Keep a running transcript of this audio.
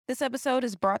This episode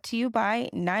is brought to you by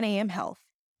 9am Health.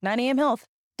 9am Health,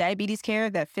 diabetes care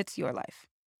that fits your life.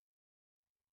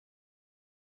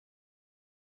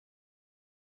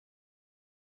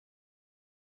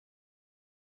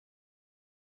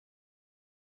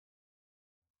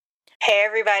 Hey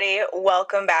everybody,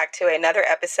 welcome back to another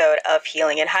episode of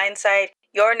Healing in Hindsight,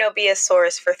 your no BS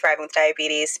source for thriving with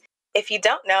diabetes. If you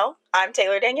don't know, I'm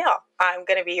Taylor Danielle. I'm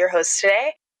going to be your host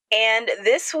today. And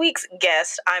this week's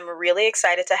guest, I'm really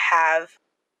excited to have,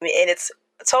 and it's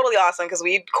totally awesome because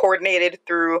we coordinated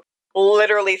through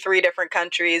literally 3 different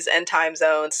countries and time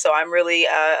zones. So I'm really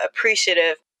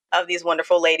appreciative of these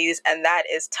wonderful ladies. And that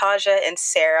is Taja and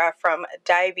Sarah from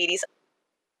Diabetes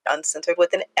Uncensored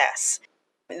with an S.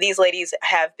 These ladies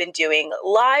have been doing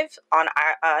live on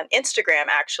Instagram,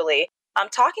 actually. I'm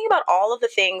talking about all of the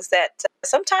things that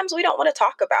sometimes we don't want to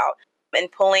talk about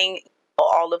and pulling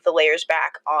all of the layers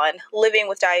back on living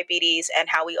with diabetes and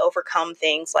how we overcome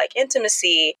things like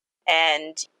intimacy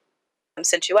and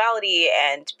sensuality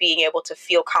and being able to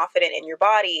feel confident in your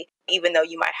body, even though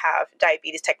you might have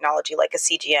diabetes technology like a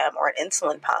CGM or an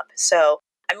insulin pump. So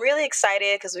I'm really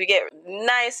excited because we get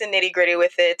nice and nitty gritty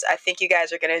with it. I think you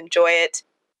guys are going to enjoy it.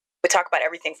 We talk about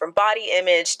everything from body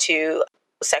image to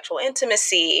sexual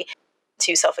intimacy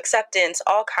to self-acceptance,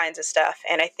 all kinds of stuff.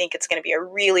 And I think it's going to be a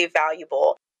really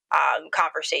valuable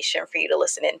conversation for you to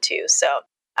listen into. So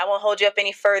I won't hold you up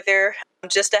any further.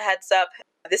 Just a heads up,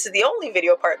 this is the only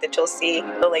video part that you'll see.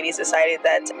 The ladies decided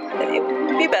that it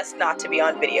would be best not to be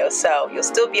on video. So you'll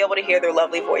still be able to hear their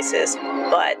lovely voices.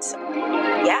 But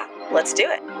yeah, let's do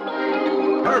it.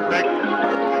 Perfect.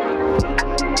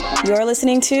 You're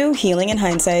listening to Healing in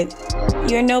Hindsight,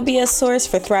 your no BS source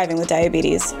for thriving with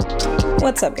diabetes.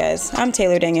 What's up, guys? I'm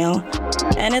Taylor Danielle,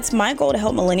 and it's my goal to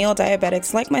help millennial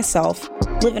diabetics like myself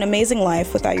live an amazing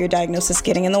life without your diagnosis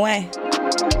getting in the way.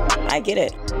 I get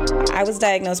it. I was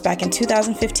diagnosed back in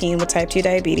 2015 with type 2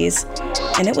 diabetes,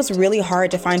 and it was really hard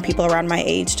to find people around my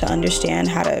age to understand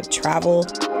how to travel,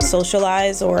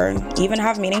 socialize, or even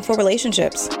have meaningful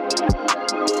relationships.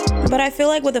 But I feel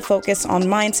like with a focus on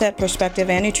mindset, perspective,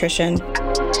 and nutrition,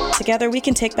 together we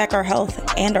can take back our health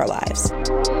and our lives.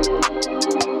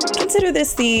 Consider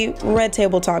this the red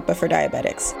table talk, but for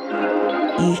diabetics.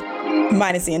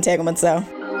 Minus the entanglements, though.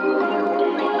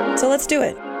 So let's do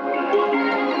it.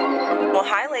 Well,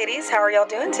 hi, ladies. How are y'all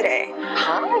doing today?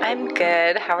 Hi, I'm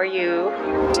good. How are you?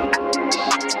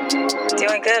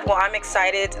 Doing good. Well, I'm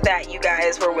excited that you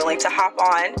guys were willing to hop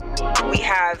on. We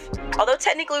have, although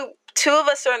technically 2 of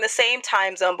us are in the same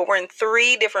time zone, but we're in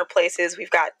 3 different places. We've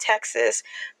got Texas,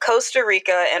 Costa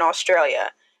Rica, and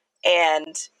Australia.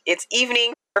 And it's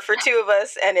evening for 2 of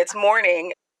us, and it's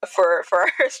morning for our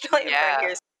Australian friend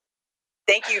here.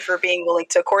 Thank you for being willing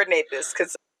to coordinate this,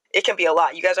 because it can be a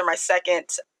lot. You guys are my second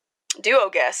duo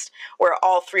guest, where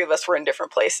all 3 of us were in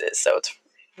different places. So it's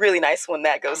really nice when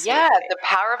that goes Yeah, smoothly. the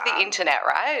power of the internet,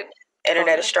 right?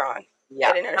 Internet is strong. Yeah,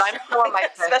 Internet is I'm still on my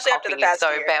first especially after the coffee, past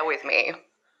so year. bear with me.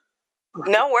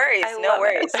 No worries, no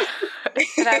worries.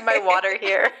 And I have my water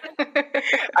here.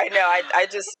 I know. I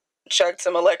just chugged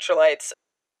some electrolytes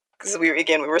because we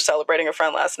were celebrating a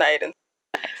friend last night, and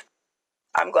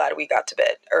I'm glad we got to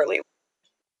bed early,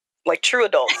 like true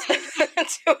adults,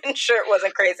 to ensure it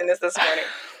wasn't craziness this morning.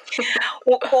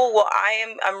 Well, cool. Well,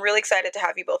 I'm really excited to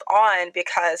have you both on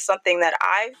because something that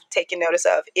I've taken notice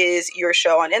of is your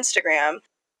show on Instagram,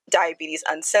 Diabetes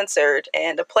Uncensored,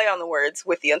 and a play on the words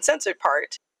with the uncensored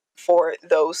part. For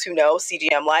those who know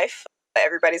CGM Life,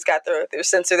 everybody's got their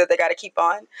sensor that they got to keep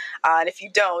on. And if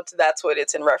you don't, that's what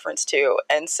it's in reference to.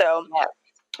 And so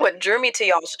what drew me to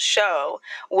y'all's show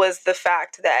was the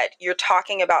fact that you're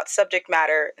talking about subject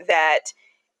matter that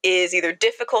is either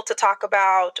difficult to talk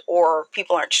about or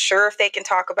people aren't sure if they can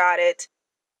talk about it.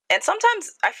 And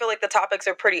sometimes I feel like the topics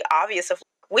are pretty obvious of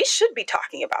we should be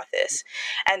talking about this.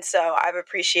 And so I've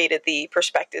appreciated the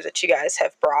perspective that you guys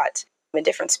have brought in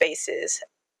different spaces.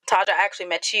 Taja, I actually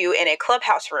met you in a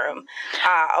Clubhouse room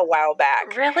a while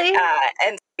back. Really?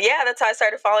 And yeah, that's how I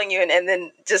started following you. And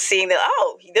then just seeing that,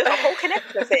 there's a whole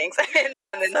connection of things. And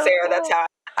then so Sarah, cool. That's how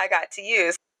I got to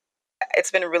you.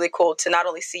 It's been really cool to not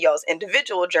only see y'all's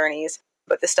individual journeys,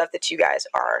 but the stuff that you guys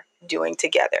are doing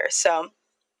together. So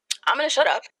I'm going to shut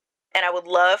up. And I would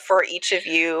love for each of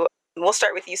you, we'll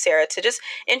start with you, Sarah, to just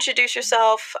introduce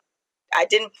yourself. I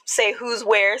didn't say who's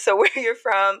where, so where you're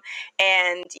from,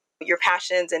 and your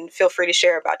passions, and feel free to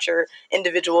share about your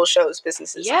individual shows,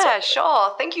 businesses. Yeah,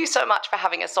 sure. Thank you so much for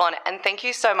having us on, and thank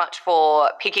you so much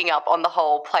for picking up on the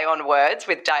whole play on words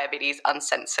with Diabetes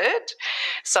Uncensored.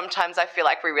 Sometimes I feel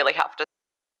like we really have to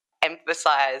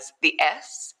emphasize the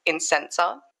S in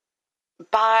censor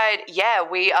But yeah,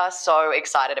 we are so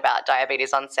excited about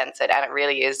Diabetes Uncensored, and it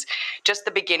really is just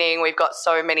the beginning. We've got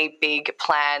so many big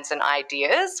plans and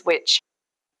ideas, which,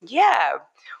 yeah,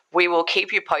 we will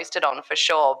keep you posted on for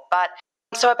sure. But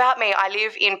so about me, I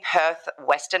live in Perth,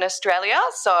 Western Australia.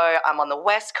 So I'm on the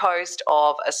west coast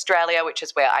of Australia, which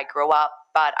is where I grew up.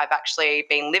 But I've actually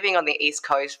been living on the East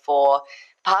Coast for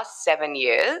the past 7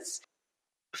 years.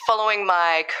 Following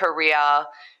my career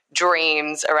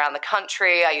dreams around the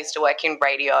country, I used to work in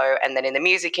radio and then in the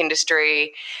music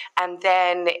industry. And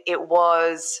then it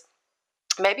was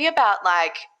maybe about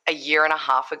like a year and a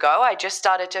half ago, I just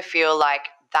started to feel like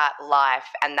that life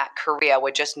and that career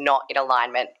were just not in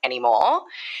alignment anymore.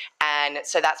 And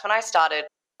so that's when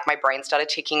my brain started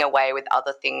ticking away with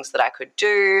other things that I could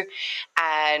do.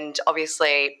 And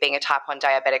obviously, being a type 1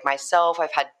 diabetic myself,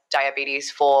 I've had diabetes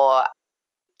for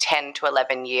 10 to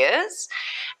 11 years.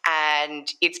 And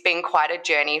it's been quite a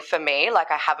journey for me.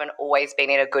 Like, I haven't always been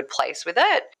in a good place with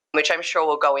it, which I'm sure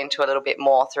we'll go into a little bit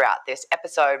more throughout this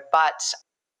episode. But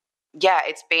yeah,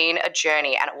 it's been a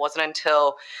journey. And it wasn't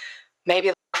until maybe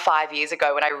like 5 years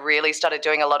ago when I really started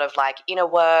doing a lot of like inner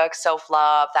work,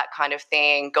 self-love, that kind of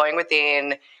thing, going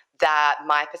within, that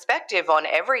my perspective on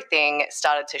everything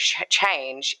started to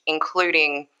change,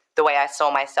 including the way I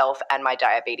saw myself and my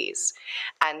diabetes.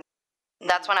 And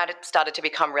that's when I started to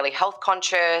become really health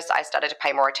conscious. I started to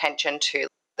pay more attention to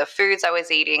the foods I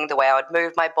was eating, the way I would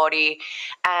move my body,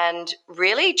 and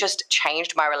really just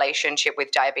changed my relationship with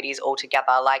diabetes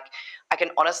altogether. Like, I can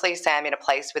honestly say I'm in a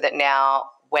place with it now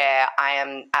where I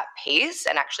am at peace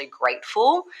and actually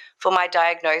grateful for my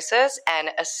diagnosis, and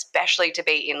especially to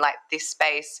be in like this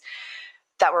space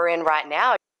that we're in right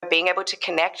now, being able to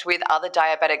connect with other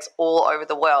diabetics all over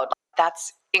the world.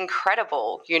 That's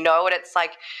incredible, you know. And it's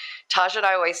like Taj and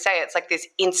I always say, it's like this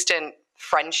instant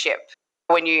friendship.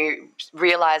 When you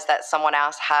realize that someone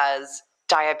else has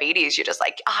diabetes, you're just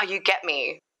like, you get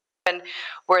me. And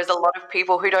whereas a lot of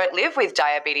people who don't live with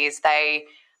diabetes, they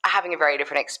are having a very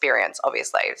different experience,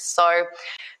 obviously. So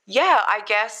yeah, I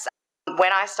guess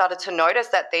when I started to notice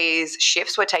that these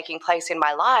shifts were taking place in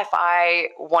my life, I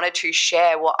wanted to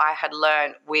share what I had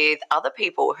learned with other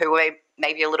people who were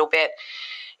maybe a little bit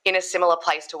in a similar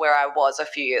place to where I was a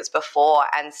few years before.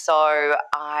 And so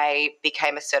I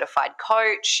became a certified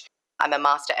coach. I'm a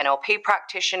master NLP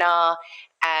practitioner.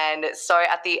 And so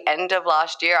at the end of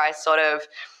last year, I sort of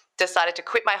decided to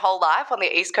quit my whole life on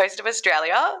the east coast of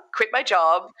Australia, quit my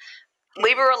job,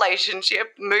 leave a relationship,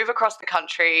 move across the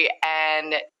country,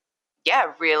 and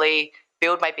yeah, really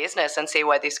build my business and see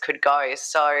where this could go.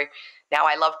 So now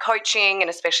I love coaching, and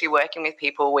especially working with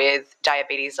people with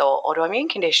diabetes or autoimmune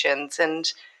conditions.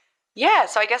 And yeah,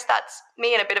 so I guess that's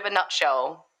me in a bit of a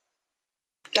nutshell.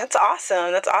 That's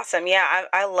awesome. That's awesome. Yeah,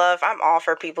 I'm all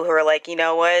for people who are like, you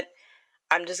know what?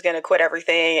 I'm just going to quit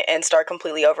everything and start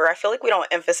completely over. I feel like we don't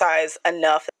emphasize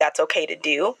enough that that's okay to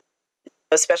do,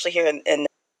 especially here in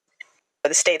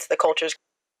the States, the cultures.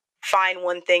 Find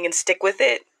one thing and stick with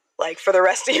it, like for the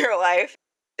rest of your life.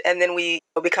 And then we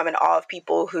become in awe of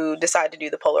people who decide to do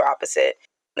the polar opposite,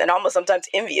 and almost sometimes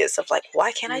envious of like,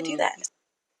 why can't I do that?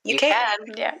 You can.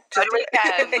 Yeah, totally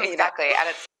can. Exactly. And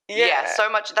it's, so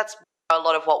much. That's a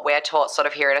lot of what we're taught sort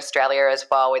of here in Australia as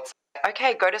well. It's,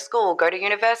 okay, go to school, go to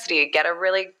university, get a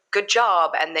really good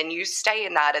job, and then you stay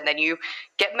in that, and then you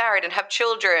get married and have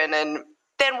children, and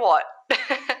then what?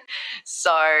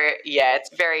 So, yeah, it's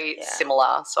very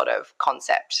similar sort of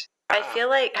concept. I feel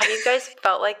like, have you guys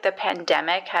felt like the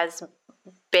pandemic has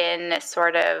been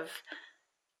sort of,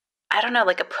 I don't know,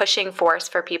 like a pushing force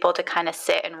for people to kind of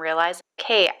sit and realize,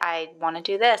 hey, I want to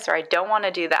do this or I don't want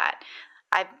to do that?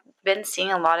 I've been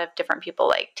seeing a lot of different people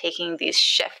like taking these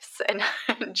shifts and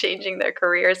changing their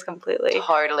careers completely.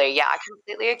 Totally. Yeah, I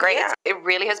completely agree. Yeah. It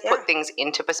really has put things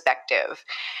into perspective.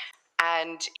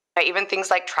 And even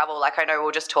things like travel, like I know we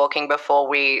were just talking before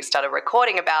we started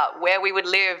recording about where we would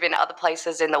live in other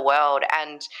places in the world.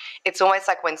 And it's almost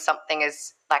like when something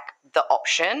is like the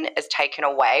option is taken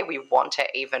away, we want it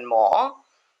even more.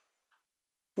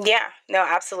 Yeah, no,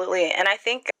 absolutely. And I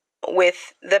think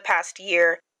with the past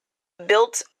year,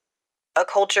 built a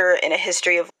culture and a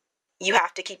history of you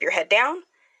have to keep your head down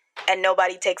and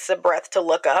nobody takes a breath to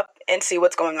look up and see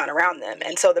what's going on around them.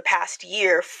 And so the past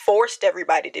year forced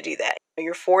everybody to do that.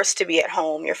 You're forced to be at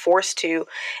home. You're forced to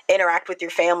interact with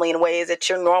your family in ways that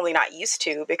you're normally not used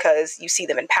to because you see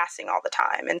them in passing all the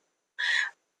time. And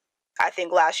I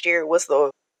think last year was the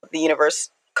universe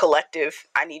collective.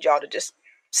 I need y'all to just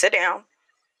sit down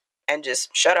and just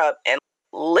shut up and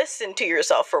listen to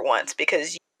yourself for once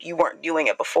because you weren't doing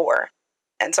it before.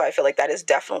 And so I feel like that is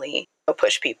definitely a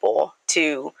push people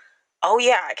to oh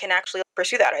yeah, I can actually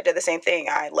pursue that. I did the same thing.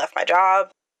 I left my job.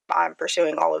 I'm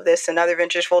pursuing all of this and other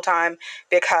ventures full time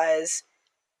because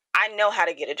I know how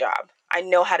to get a job. I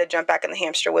know how to jump back in the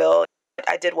hamster wheel.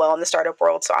 I did well in the startup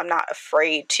world, so I'm not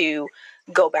afraid to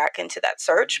go back into that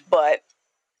search. But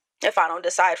if I don't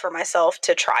decide for myself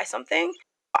to try something,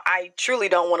 I truly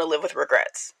don't want to live with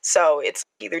regrets. So it's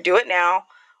either do it now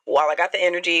while I got the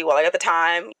energy, while I got the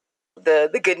time,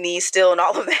 the good knees still and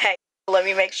all of that. Let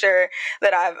me make sure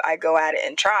that I go at it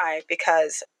and try,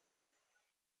 because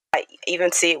I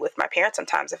even see it with my parents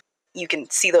sometimes. If you can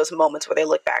see those moments where they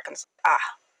look back and say, I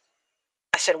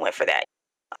should have went for that.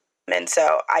 And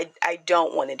so I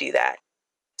don't want to do that.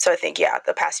 So I think, yeah,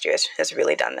 the past year has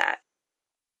really done that.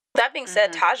 That being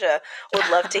said, Taja, would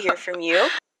love to hear from you.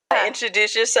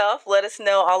 Introduce yourself. Let us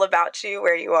know all about you,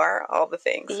 where you are, all the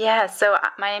things. Yeah, so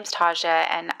my name's Taja,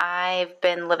 and I've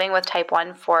been living with type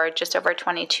 1 for just over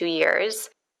 22 years.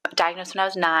 Diagnosed when I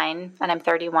was 9, and I'm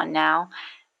 31 now.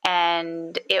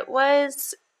 And it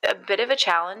was a bit of a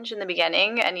challenge in the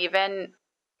beginning, and even,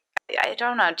 I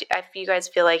don't know if you guys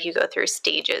feel like you go through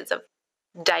stages of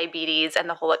diabetes and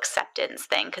the whole acceptance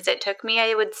thing, because it took me,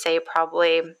 I would say,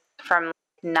 probably from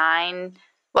 9.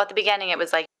 Well, at the beginning, it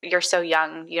was like, you're so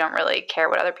young, you don't really care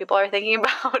what other people are thinking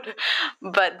about.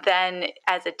 But then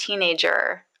as a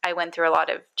teenager, I went through a lot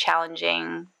of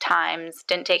challenging times,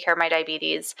 didn't take care of my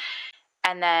diabetes.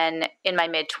 And then in my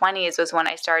mid-20s was when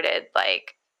I started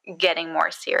like getting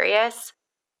more serious.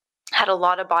 Had a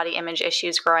lot of body image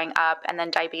issues growing up, and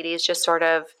then diabetes just sort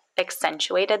of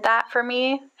accentuated that for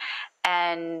me.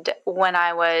 And when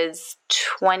I was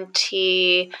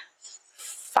 25,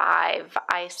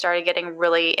 I started getting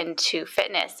really into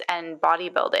fitness and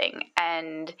bodybuilding.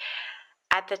 And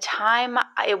at the time,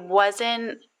 it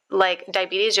wasn't like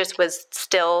diabetes just was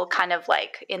still kind of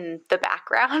like in the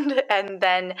background. And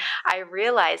then I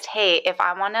realized, hey, if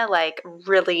I want to like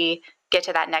really get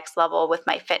to that next level with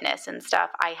my fitness and stuff,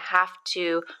 I have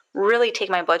to really take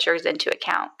my blood sugars into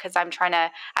account, because at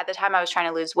the time I was trying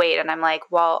to lose weight, and I'm like,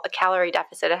 well, a calorie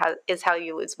deficit is how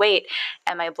you lose weight.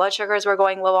 And my blood sugars were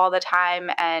going low all the time.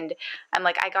 And I'm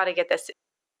like, I got to get this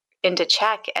into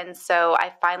check. And so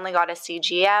I finally got a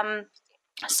CGM.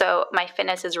 So my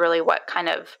fitness is really what kind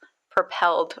of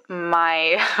propelled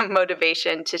my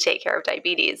motivation to take care of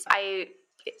diabetes. I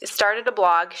started a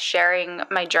blog sharing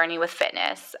my journey with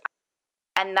fitness.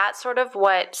 And that's sort of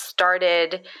what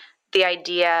started the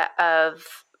idea of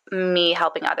me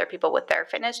helping other people with their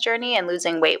fitness journey and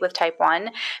losing weight with type 1.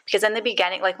 Because in the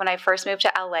beginning, like when I first moved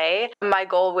to LA, my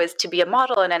goal was to be a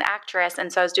model and an actress.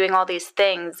 And so I was doing all these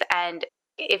things. And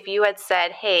if you had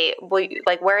said, hey, will you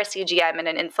like wear a CGM and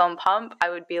an insulin pump, I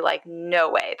would be like,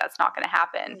 no way, that's not going to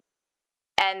happen.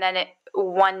 And then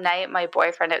one night, my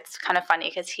boyfriend, it's kind of funny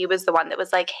because he was the one that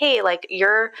was like, hey, like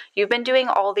you've been doing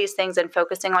all these things and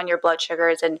focusing on your blood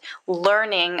sugars and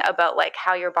learning about like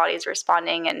how your body's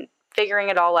responding and figuring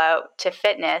it all out to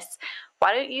fitness.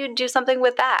 Why don't you do something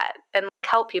with that and like,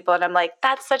 help people? And I'm like,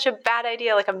 that's such a bad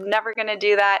idea. Like, I'm never going to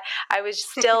do that. I was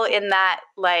still in that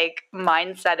like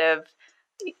mindset of,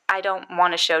 I don't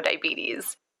want to show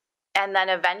diabetes. And then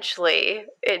eventually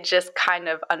it just kind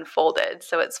of unfolded.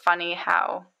 So it's funny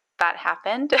how that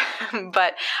happened.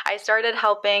 But I started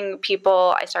helping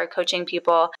people. I started coaching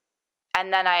people.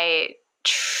 And then I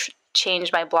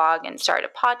changed my blog and started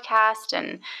a podcast.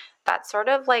 And that's sort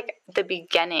of like the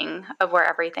beginning of where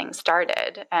everything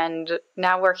started. And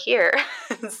now we're here.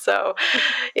 So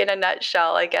in a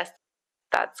nutshell, I guess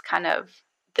that's kind of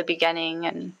the beginning.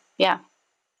 And yeah.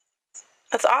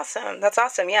 That's awesome. That's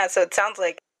awesome. Yeah. So it sounds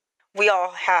like we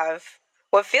all have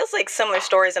what feels like similar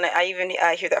stories. And I even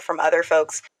hear that from other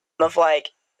folks of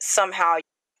like somehow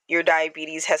your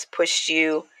diabetes has pushed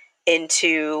you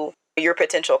into your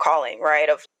potential calling, right?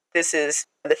 Of this is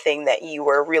the thing that you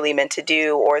were really meant to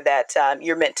do, or that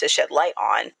you're meant to shed light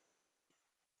on.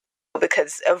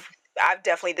 Because I've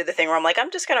definitely did the thing where I'm like,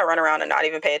 I'm just going to run around and not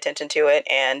even pay attention to it.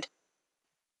 And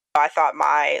I thought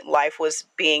my life was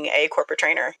being a corporate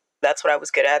trainer. That's what I was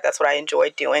good at. That's what I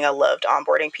enjoyed doing. I loved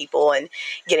onboarding people and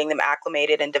getting them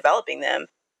acclimated and developing them.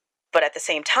 But at the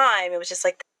same time, it was just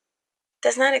like,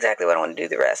 that's not exactly what I want to do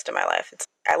the rest of my life.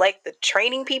 I like the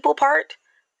training people part,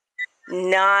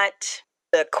 not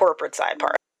the corporate side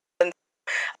part. And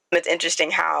it's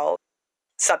interesting how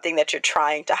something that you're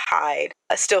trying to hide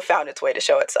still found its way to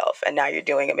show itself. And now you're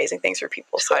doing amazing things for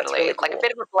people. So totally. Really cool. Like a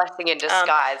bit of a blessing in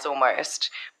disguise almost.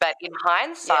 But in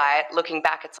hindsight, looking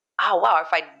back, it's oh, wow, if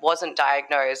I wasn't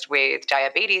diagnosed with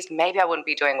diabetes, maybe I wouldn't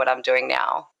be doing what I'm doing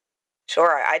now.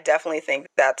 Sure. I definitely think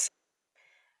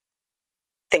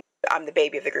I'm the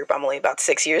baby of the group. I'm only about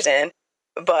 6 years in,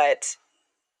 but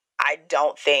I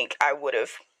don't think I would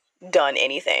have done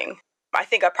anything. I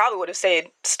think I probably would have stayed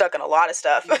stuck in a lot of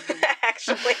stuff,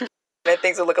 actually, and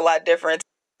things would look a lot different.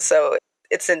 So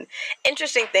it's an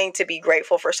interesting thing to be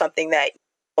grateful for something that,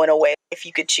 in a way, if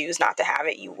you could choose not to have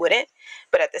it, you wouldn't.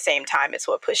 But at the same time, it's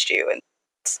what pushed you, and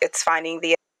it's finding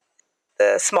the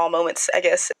small moments, I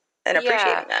guess, and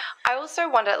appreciating that. I also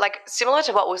wonder, like, similar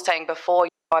to what we were saying before,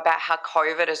 about how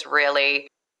COVID has really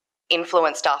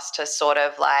influenced us to sort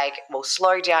of like, well,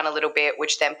 slow down a little bit,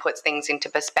 which then puts things into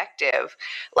perspective.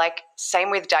 Like,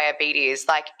 same with diabetes.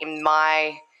 Like, in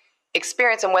my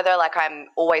experience, and whether like I'm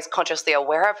always consciously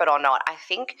aware of it or not, I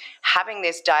think having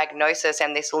this diagnosis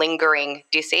and this lingering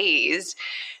disease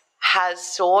has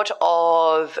sort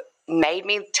of made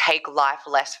me take life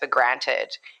less for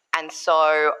granted. And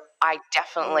so I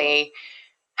definitely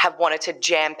have wanted to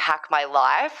jam pack my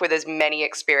life with as many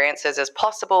experiences as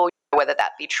possible, whether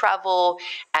that be travel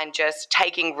and just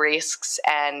taking risks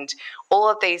and all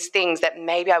of these things that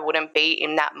maybe I wouldn't be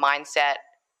in that mindset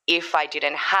if I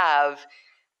didn't have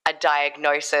a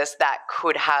diagnosis that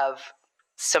could have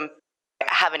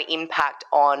an impact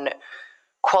on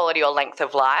quality or length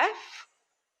of life.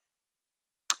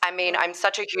 I mean, I'm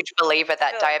such a huge believer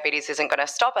that diabetes isn't going to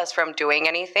stop us from doing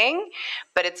anything,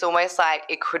 but it's almost like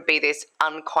it could be this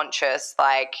unconscious,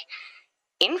 like,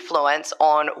 influence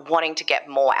on wanting to get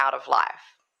more out of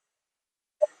life.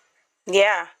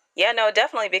 Yeah, no,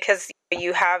 definitely, because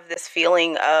you have this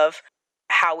feeling of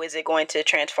how is it going to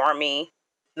transform me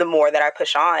the more that I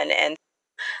push on. And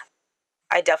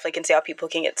I definitely can see how people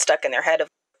can get stuck in their head of,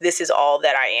 this is all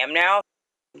that I am now.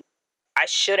 I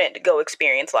shouldn't go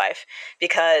experience life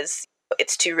because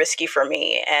it's too risky for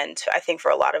me. And I think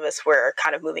for a lot of us, we're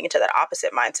kind of moving into that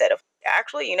opposite mindset of,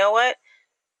 actually, you know what?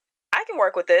 I can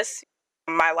work with this.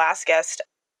 My last guest,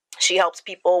 she helps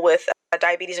people with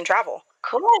diabetes and travel.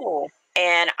 Cool.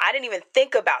 And I didn't even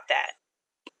think about that.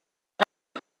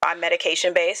 I'm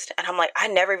medication based, and I'm like, I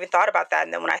never even thought about that.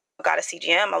 And then when I got a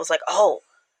CGM, I was like, oh,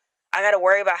 I got to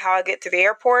worry about how I get through the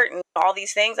airport and all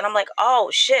these things. And I'm like, oh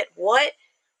shit, what?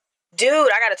 Dude,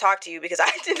 I got to talk to you because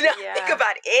I did not think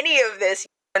about any of this.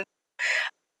 And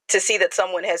to see that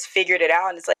someone has figured it out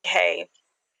and it's like, hey,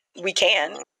 we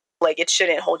can. Like, it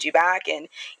shouldn't hold you back. And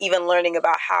even learning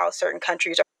about how certain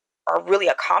countries are really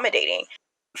accommodating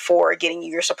for getting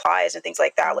you your supplies and things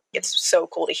like that. Like, it's so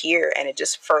cool to hear, and it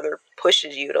just further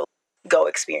pushes you to go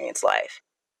experience life.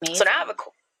 Amazing. So now I have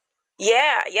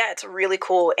it's really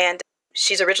cool. And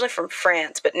she's originally from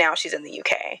France, but now she's in the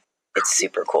UK. It's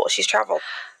super cool. She's traveled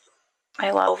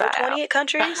over 28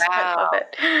 countries. Wow. I love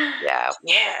it.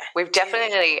 Yeah. We've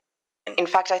definitely, in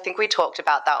fact, I think we talked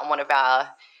about that on one of our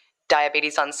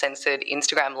Diabetes Uncensored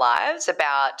Instagram lives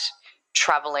about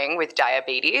traveling with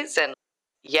diabetes. And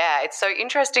yeah, it's so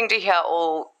interesting to hear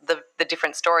all the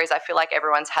different stories. I feel like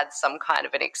everyone's had some kind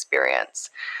of an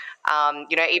experience.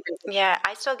 Yeah,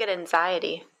 I still get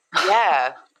anxiety.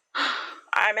 Yeah.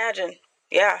 I imagine.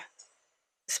 Yeah.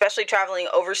 Especially traveling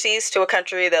overseas to a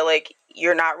country that, like,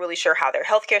 you're not really sure how their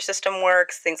healthcare system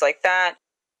works, things like that.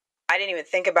 I didn't even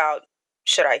think about,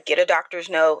 should I get a doctor's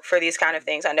note for these kind of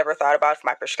things? I never thought about if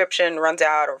my prescription runs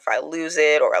out or if I lose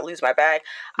it or I lose my bag.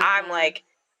 I was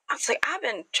like, I've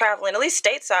been traveling, at least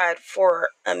stateside, for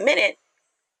a minute,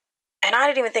 and I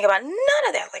didn't even think about none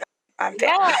of that. Like, I'm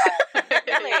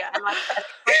Really.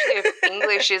 Especially if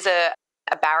English is a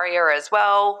barrier as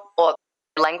well, or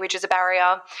language is a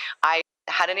barrier. I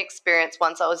had an experience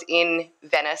once. I was in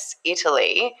Venice,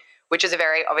 Italy, which is a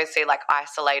very obviously like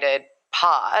isolated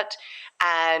part,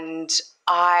 and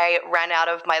I ran out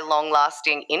of my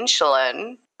long-lasting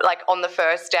insulin like on the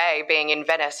first day being in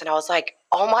Venice, and I was like,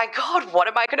 oh my God, what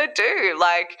am I going to do?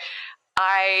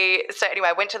 So anyway,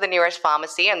 I went to the nearest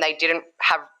pharmacy and they didn't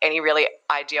have any really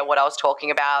idea what I was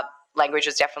talking about. Language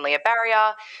was definitely a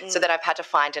barrier. So then I've had to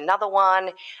find another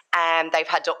one, and they've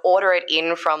had to order it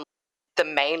in from the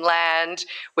mainland,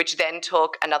 which then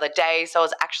took another day. So I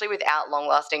was actually without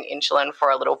long-lasting insulin for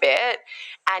a little bit,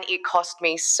 and it cost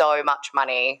me so much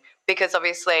money because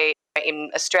obviously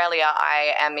in Australia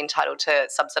I am entitled to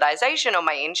subsidization on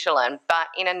my insulin, but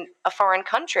in a foreign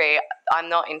country I'm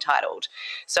not entitled.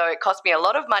 So it cost me a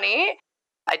lot of money.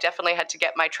 I definitely had to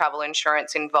get my travel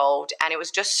insurance involved, and it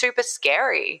was just super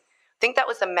scary. I think that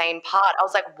was the main part. I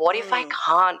was like, what if I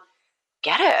can't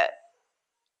get it?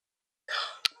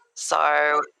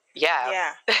 So,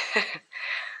 yeah.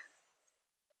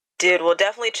 Dude, we'll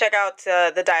definitely check out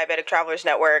the Diabetic Travelers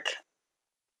Network.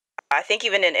 I think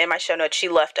even in my show notes, she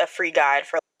left a free guide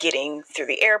for getting through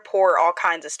the airport, all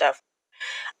kinds of stuff.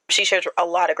 She shares a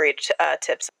lot of great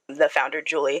tips. The founder,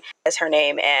 Julie, is her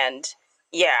name. And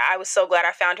yeah, I was so glad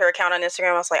I found her account on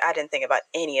Instagram. I was like, I didn't think about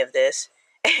any of this.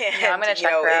 And, I'm going to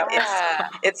check her out.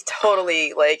 it's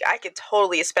totally, like, I could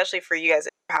totally, especially for you guys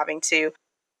having to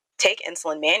take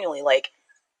insulin manually, like,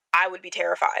 I would be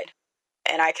terrified.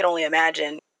 And I could only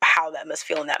imagine how that must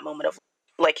feel in that moment of,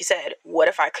 like you said, what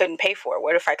if I couldn't pay for it?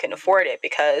 What if I couldn't afford it?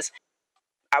 Because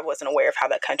I wasn't aware of how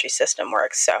that country system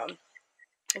works. So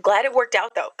I'm glad it worked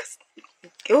out, though, because,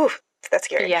 ooh, that's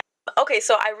scary. Yeah. Okay,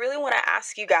 so I really want to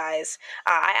ask you guys,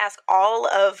 I ask all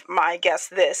of my guests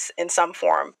this in some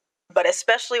form, but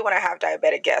especially when I have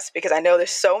diabetic guests, because I know there's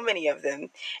so many of them,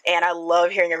 and I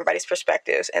love hearing everybody's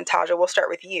perspectives. And Taja, we'll start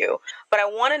with you. But I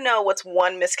want to know what's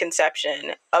one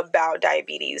misconception about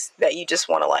diabetes that you just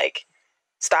want to, like,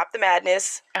 stop the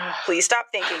madness. Please stop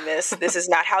thinking this. This is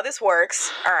not how this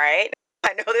works. All right.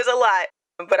 I know there's a lot,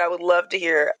 but I would love to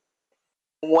hear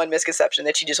one misconception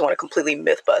that you just want to completely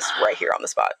myth bust right here on the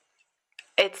spot.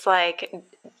 It's like,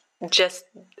 it's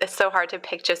so hard to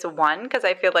pick just one because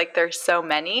I feel like there's so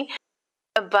many.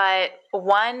 But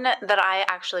one that I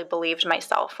actually believed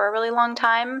myself for a really long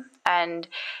time and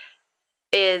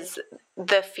is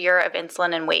the fear of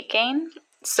insulin and weight gain.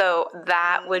 So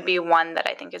that would be one that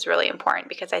I think is really important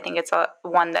because I think it's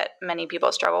one that many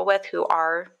people struggle with who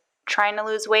are trying to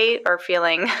lose weight or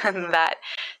feeling that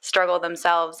struggle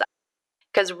themselves.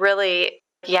 Because really,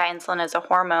 yeah, insulin is a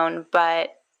hormone,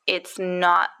 but it's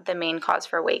not the main cause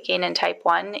for weight gain in type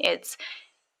 1. It's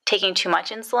taking too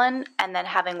much insulin and then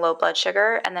having low blood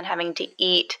sugar and then having to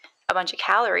eat a bunch of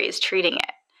calories treating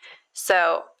it.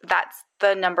 So that's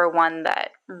the number one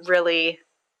that really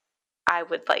I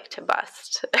would like to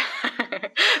bust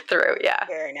through. Yeah.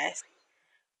 Very nice.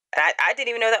 I didn't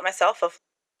even know that myself,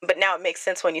 but now it makes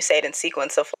sense when you say it in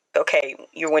sequence of, okay,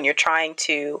 when you're trying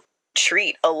to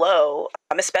treat a low,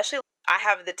 especially I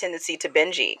have the tendency to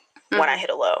binge eat when I hit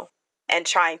a low, and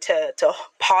trying to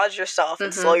pause yourself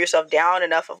and slow yourself down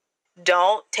enough of,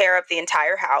 don't tear up the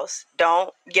entire house.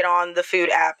 Don't get on the food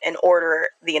app and order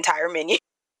the entire menu.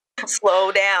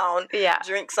 Slow down,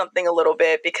 drink something a little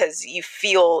bit, because you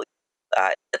feel,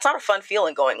 it's not a fun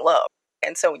feeling going low.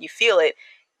 And so when you feel it,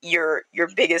 your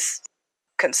biggest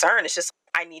concern is just,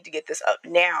 I need to get this up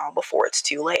now before it's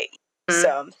too late.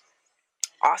 So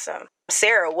awesome.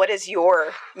 Sarah, what is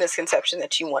your misconception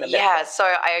that you want to make? Yeah, so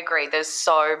I agree. There's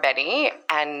so many.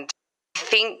 And I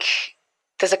think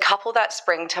there's a couple that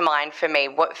spring to mind for me.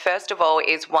 What, first of all,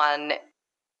 is one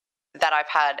that I've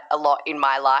had a lot in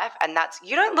my life, and that's,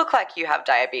 you don't look like you have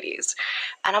diabetes.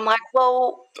 And I'm like,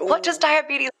 well, what does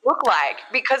diabetes look like?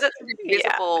 Because it's an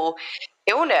invisible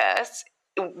illness,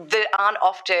 there aren't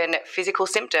often physical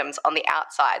symptoms on the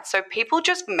outside. So people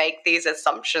just make these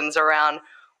assumptions around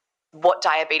what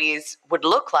diabetes would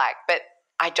look like, but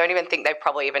I don't even think they've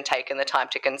probably even taken the time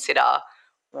to consider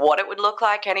what it would look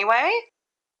like anyway.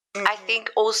 I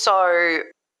think also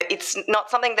it's not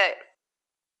something that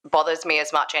bothers me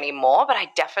as much anymore, but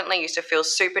I definitely used to feel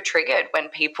super triggered when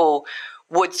people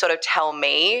would sort of tell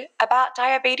me about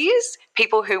diabetes,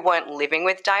 people who weren't living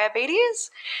with diabetes.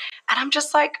 And I'm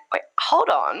just like, wait, hold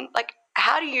on, like,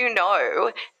 how do you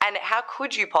know? And how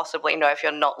could you possibly know if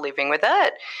you're not living with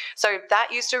it? So that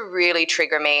used to really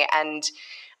trigger me. And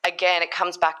again, it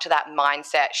comes back to that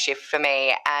mindset shift for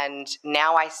me. And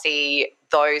now I see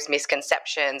those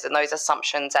misconceptions and those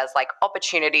assumptions as like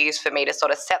opportunities for me to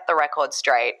sort of set the record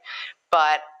straight.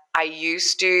 But I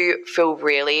used to feel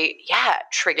really,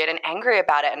 triggered and angry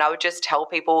about it. And I would just tell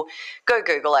people, go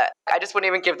Google it. I just wouldn't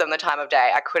even give them the time of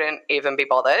day. I couldn't even be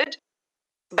bothered.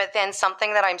 But then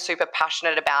something that I'm super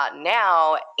passionate about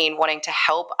now in wanting to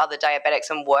help other diabetics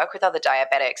and work with other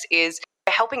diabetics is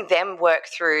helping them work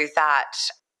through that,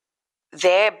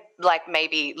 their like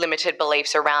maybe limited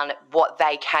beliefs around what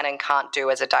they can and can't do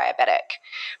as a diabetic.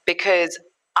 Because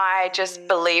I just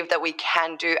believe that we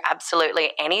can do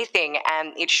absolutely anything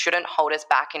and it shouldn't hold us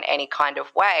back in any kind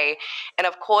of way. And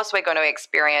of course, we're going to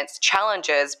experience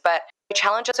challenges, but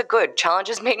challenges are good.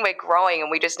 Challenges mean we're growing and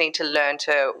we just need to learn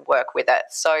to work with it.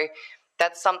 So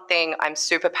that's something I'm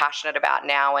super passionate about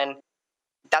now. And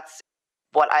that's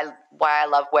why I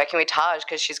love working with Taj,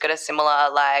 because she's got a similar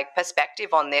like perspective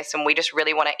on this. And we just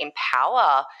really want to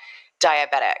empower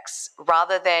diabetics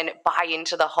rather than buy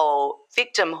into the whole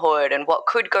victimhood and what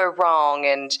could go wrong.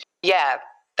 And yeah,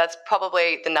 that's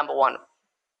probably the number one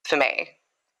for me.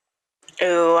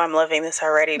 Ooh, I'm loving this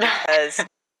already because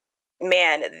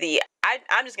man,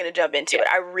 I'm just going to jump into it.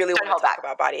 I really want to talk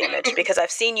about body image because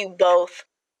I've seen you both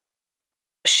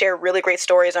share really great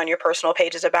stories on your personal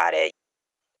pages about it.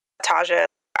 Taja,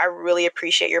 I really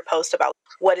appreciate your post about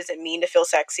what does it mean to feel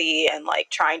sexy and like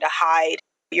trying to hide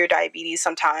your diabetes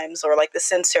sometimes, or like the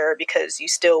censor because you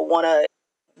still want to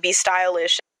be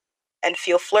stylish and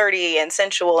feel flirty and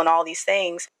sensual and all these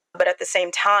things. But at the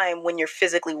same time, when you're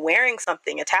physically wearing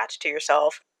something attached to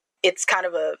yourself, it's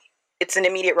it's an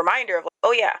immediate reminder of like,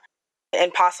 oh yeah,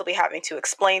 and possibly having to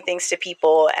explain things to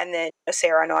people. And then,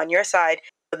 Sarah, I know on your side,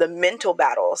 the mental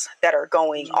battles that are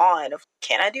going on of,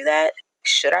 can I do that?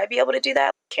 Should I be able to do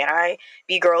that? Can I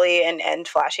be girly and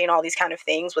flashy and all these kind of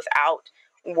things without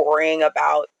worrying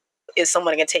about, is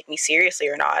someone going to take me seriously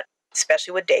or not,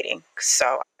 especially with dating?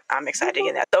 So I'm excited to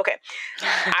get that. Okay.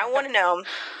 I want to know,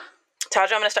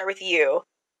 Taja, I'm going to start with you.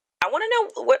 I want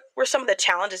to know, what were some of the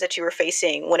challenges that you were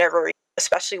facing whenever,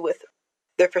 especially with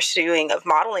the pursuing of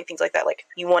modeling, things like that, like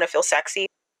you want to feel sexy.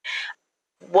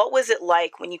 What was it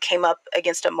like when you came up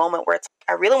against a moment where it's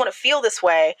like, I really want to feel this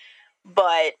way,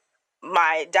 but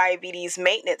my diabetes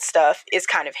maintenance stuff is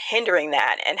kind of hindering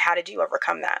that? And how did you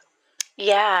overcome that?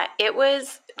 Yeah, it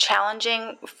was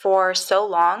challenging for so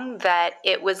long that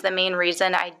it was the main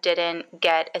reason I didn't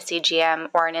get a CGM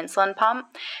or an insulin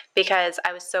pump, because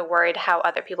I was so worried how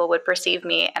other people would perceive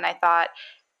me. And I thought,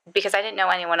 because I didn't know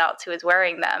anyone else who was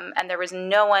wearing them, and there was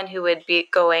no one who would be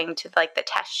going to like the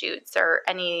test shoots or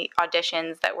any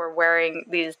auditions that were wearing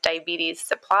these diabetes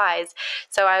supplies.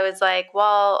 So I was like,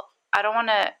 well, I don't want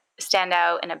to stand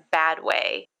out in a bad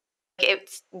way.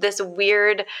 It's this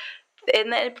weird,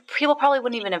 and people probably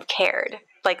wouldn't even have cared,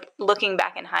 like looking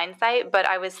back in hindsight, but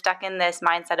I was stuck in this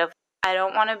mindset of, I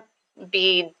don't want to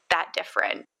be that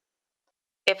different.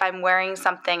 If I'm wearing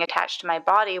something attached to my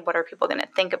body, what are people going to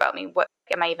think about me? What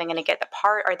am I even going to get the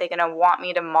part? Are they going to want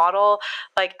me to model?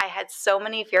 Like, I had so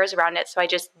many fears around it, so I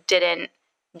just didn't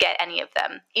get any of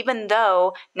them. Even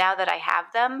though now that I have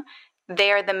them,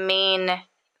 they are the main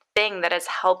thing that has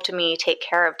helped me take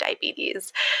care of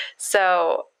diabetes.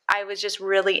 So I was just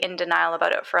really in denial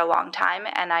about it for a long time,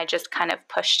 and I just kind of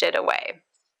pushed it away.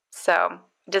 So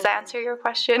does that answer your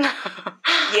question?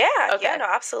 Yeah, Okay. yeah, no,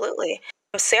 absolutely.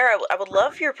 Sarah, I would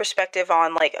love your perspective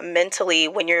on like mentally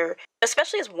when you're,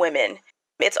 especially as women,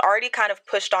 it's already kind of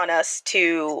pushed on us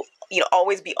to,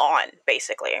 always be on,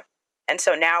 basically. And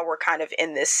so now we're kind of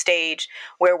in this stage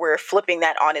where we're flipping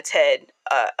that on its head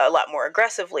a lot more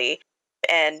aggressively,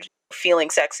 and feeling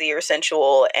sexy or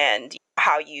sensual and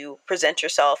how you present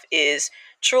yourself is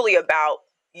truly about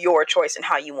your choice and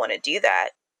how you want to do that.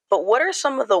 But what are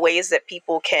some of the ways that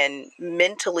people can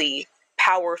mentally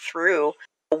power through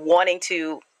wanting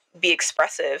to be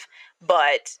expressive,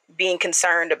 but being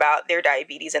concerned about their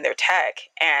diabetes and their tech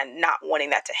and not wanting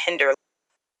that to hinder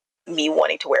me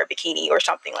wanting to wear a bikini or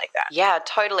something like that? Yeah,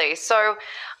 totally. So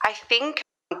I think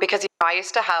because I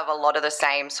used to have a lot of the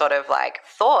same sort of like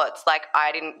thoughts, like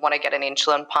I didn't want to get an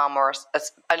insulin pump or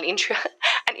an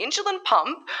insulin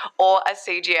pump or a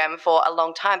CGM for a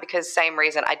long time, because same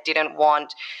reason, I didn't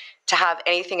want to have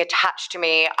anything attached to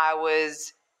me. I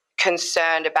was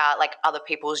concerned about like other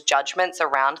people's judgments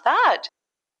around that.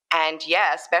 And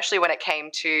yeah, especially when it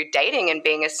came to dating and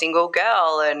being a single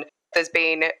girl. And there's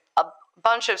been a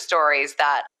bunch of stories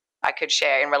that I could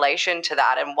share in relation to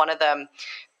that. And one of them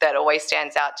that always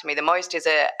stands out to me the most is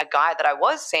a guy that I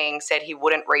was seeing said he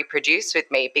wouldn't reproduce with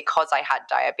me because I had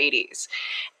diabetes.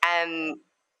 And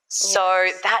so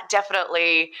that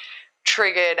definitely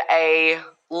triggered a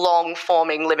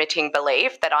long-forming limiting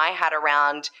belief that I had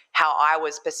around how I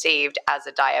was perceived as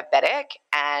a diabetic.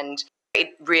 And it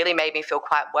really made me feel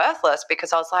quite worthless,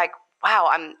 because I was like, wow,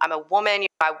 I'm a woman.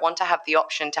 I want to have the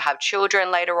option to have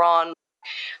children later on.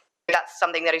 That's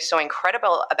something that is so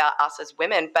incredible about us as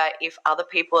women. But if other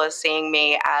people are seeing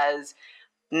me as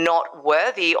not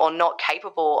worthy or not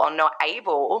capable or not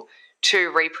able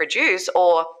to reproduce,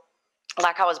 or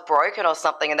like I was broken or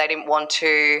something and they didn't want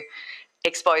to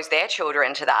expose their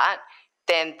children to that,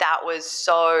 then that was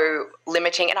so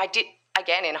limiting. And I did,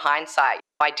 again, in hindsight,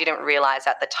 I didn't realize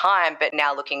at the time, but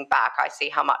now looking back, I see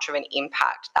how much of an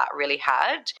impact that really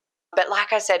had. But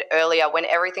like I said earlier, when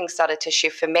everything started to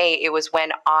shift for me, it was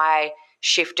when I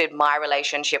shifted my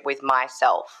relationship with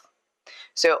myself.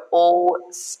 So it all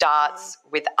starts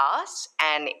with us,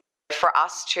 and for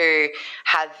us to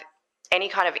have any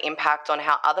kind of impact on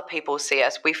how other people see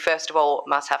us, we first of all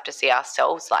must have to see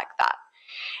ourselves like that.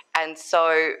 And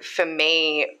so for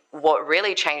me, what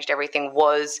really changed everything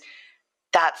was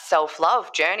that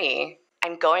self-love journey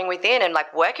and going within and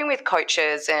like working with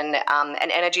coaches and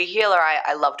an energy healer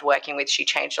I loved working with. She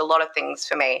changed a lot of things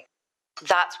for me.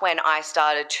 That's when I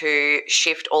started to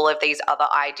shift all of these other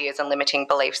ideas and limiting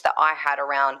beliefs that I had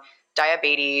around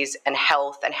diabetes and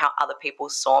health and how other people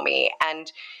saw me.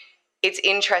 And it's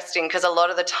interesting because a lot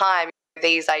of the time,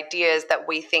 these ideas that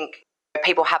we think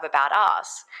people have about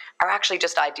us are actually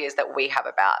just ideas that we have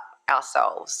about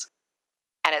ourselves.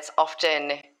 And it's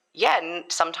often,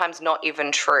 sometimes not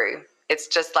even true. It's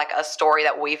just like a story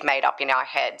that we've made up in our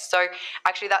head. So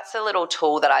actually that's a little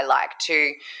tool that I like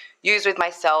to use with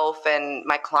myself and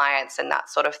my clients and that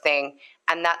sort of thing.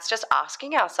 And that's just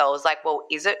asking ourselves, like, well,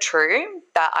 is it true,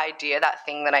 that idea, that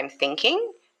thing that I'm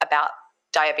thinking about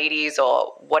diabetes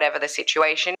or whatever the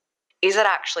situation, is it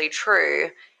actually true?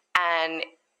 And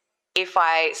if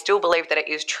I still believe that it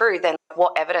is true, then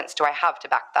what evidence do I have to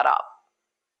back that up?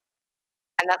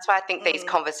 And that's why I think these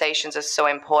conversations are so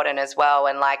important as well,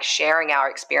 and like sharing our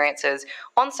experiences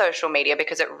on social media,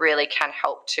 because it really can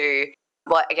help to,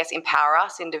 well, I guess, empower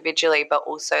us individually, but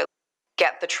also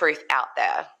get the truth out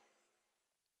there.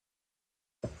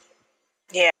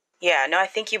 Yeah, no, I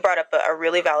think you brought up a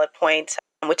really valid point,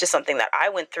 which is something that I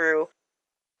went through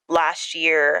last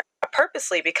year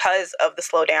purposely because of the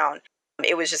slowdown.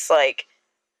 It was just like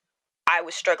I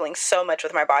was struggling so much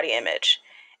with my body image,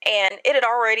 and it had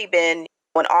already been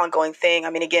an ongoing thing.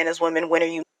 I mean, again, as women, when are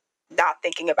you not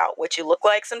thinking about what you look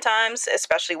like sometimes,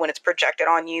 especially when it's projected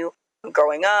on you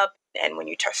growing up and when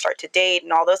you start to date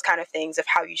and all those kind of things of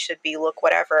how you should be, look,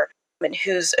 whatever, and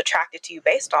who's attracted to you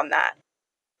based on that.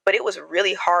 But it was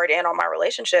really hard in on my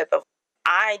relationship of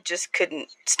I just couldn't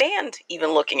stand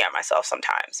even looking at myself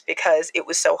sometimes because it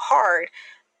was so hard,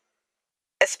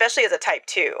 especially as a type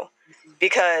 2,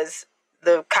 because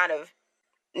the kind of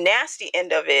nasty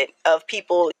end of it, of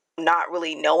people not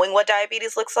really knowing what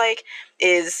diabetes looks like,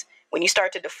 is when you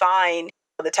start to define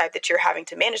the type that you're having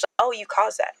to manage. Like, oh, you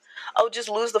caused that. Oh, just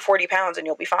lose the 40 pounds and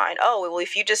you'll be fine. Oh, well,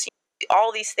 if you just,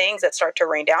 all these things that start to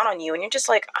rain down on you, and you're just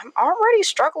like, I'm already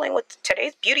struggling with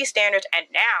today's beauty standards, and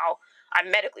now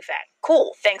I'm medically fat.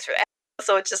 Cool, thanks for that.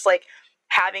 So it's just like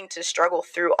having to struggle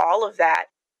through all of that.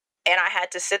 And I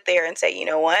had to sit there and say, you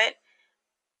know what?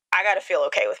 I got to feel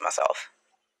okay with myself.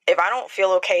 If I don't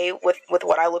feel okay with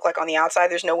what I look like on the outside,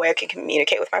 there's no way I can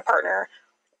communicate with my partner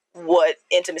what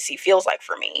intimacy feels like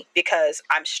for me, because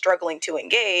I'm struggling to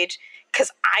engage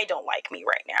because I don't like me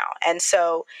right now. And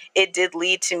so it did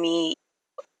lead to me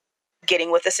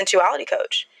getting with a sensuality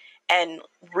coach and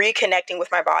reconnecting with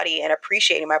my body and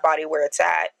appreciating my body where it's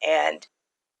at, and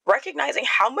recognizing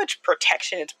how much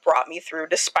protection it's brought me through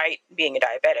despite being a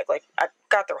diabetic. Like, I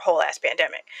got the whole ass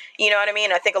pandemic. You know what I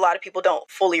mean? I think a lot of people don't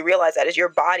fully realize that, is your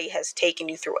body has taken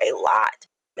you through a lot.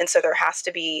 And so there has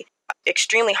to be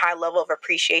extremely high level of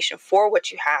appreciation for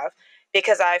what you have,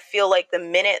 because I feel like the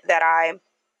minute that I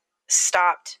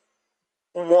stopped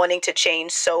wanting to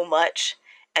change so much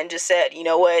and just said, you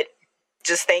know what,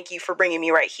 just thank you for bringing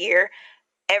me right here,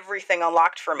 everything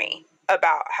unlocked for me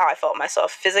about how I felt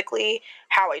myself physically,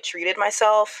 how I treated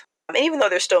myself. And even though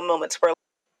there's still moments where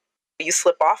you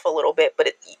slip off a little bit, but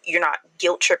you're not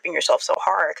guilt tripping yourself so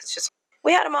hard, because it's just,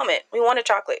 we had a moment, we wanted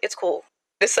chocolate, it's cool.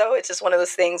 So it's just one of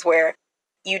those things where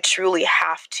you truly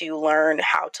have to learn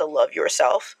how to love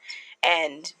yourself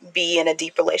and be in a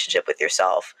deep relationship with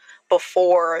yourself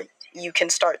before you can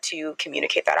start to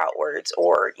communicate that outwards,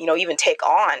 or, you know, even take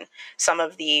on some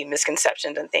of the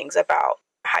misconceptions and things about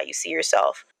how you see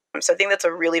yourself. So I think that's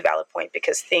a really valid point,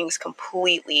 because things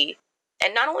completely,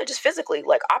 and not only just physically,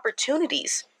 like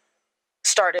opportunities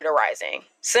started arising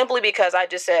simply because I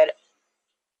just said,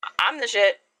 I'm the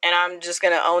shit and I'm just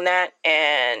going to own that,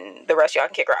 and the rest of y'all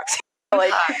can kick rocks.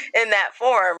 Like in that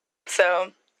form.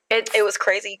 So it was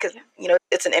crazy because, you know,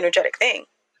 it's an energetic thing.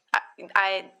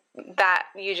 That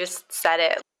you just said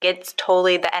it. It's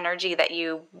totally the energy that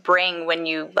you bring when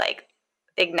you like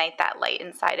ignite that light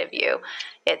inside of you.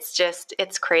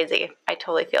 It's crazy. I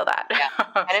totally feel that. Yeah.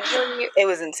 And it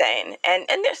was insane. And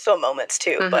there's still moments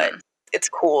too, but it's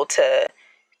cool to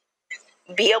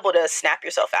be able to snap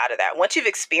yourself out of that. Once you've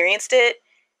experienced it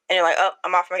and you're like, oh,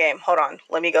 I'm off my game. Hold on.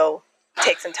 Let me go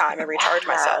take some time and recharge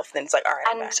myself. Then it's like, all right.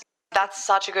 And that's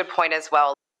such a good point as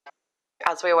well.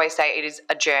 As we always say, it is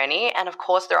a journey. And of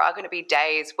course, there are going to be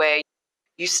days where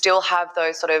you still have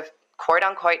those sort of quote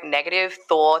unquote negative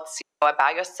thoughts, you know,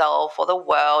 about yourself or the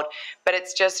world. But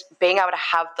it's just being able to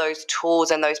have those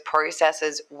tools and those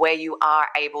processes where you are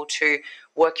able to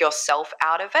work yourself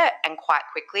out of it, and quite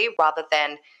quickly, rather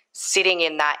than sitting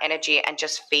in that energy and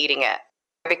just feeding it.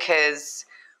 Because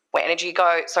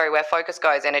where focus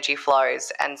goes, energy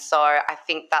flows. And so I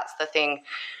think that's the thing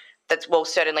that's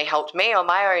certainly helped me on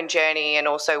my own journey, and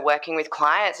also working with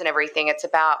clients and everything. It's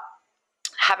about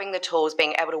having the tools,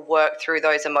 being able to work through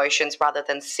those emotions rather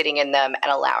than sitting in them and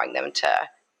allowing them to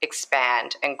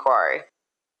expand and grow.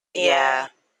 Yeah.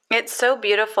 It's so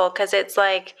beautiful, because it's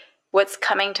like, what's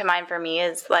coming to mind for me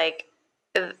is like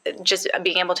just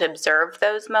being able to observe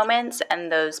those moments and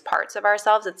those parts of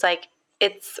ourselves. It's like,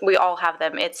 we all have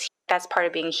them. That's part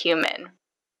of being human.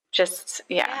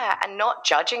 Yeah, and not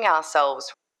judging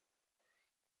ourselves.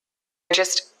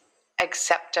 Just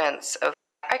acceptance of,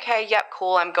 okay, yep,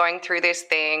 cool, I'm going through this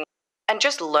thing, and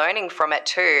just learning from it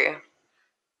too.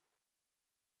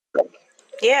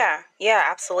 Yeah,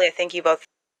 absolutely. I think you both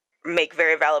make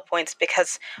very valid points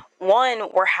because one,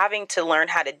 we're having to learn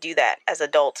how to do that as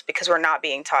adults because we're not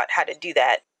being taught how to do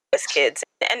that as kids.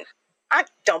 And I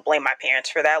don't blame my parents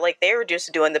for that. Like, they were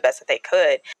just doing the best that they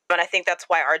could. And I think that's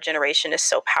why our generation is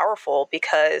so powerful,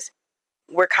 because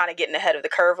we're kind of getting ahead of the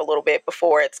curve a little bit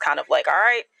before it's kind of like, all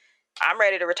right, I'm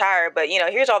ready to retire, but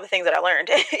here's all the things that I learned.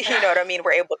 You know what I mean?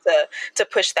 We're able to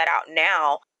push that out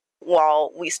now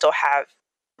while we still have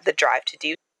the drive to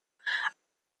do.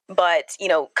 But,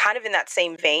 kind of in that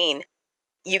same vein,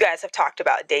 you guys have talked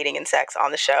about dating and sex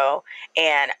on the show,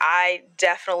 and I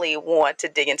definitely want to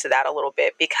dig into that a little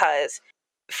bit, because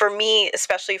for me,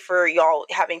 especially for y'all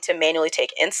having to manually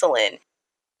take insulin,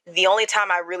 the only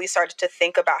time I really started to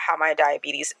think about how my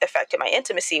diabetes affected my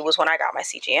intimacy was when I got my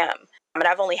CGM. And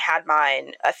I've only had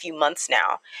mine a few months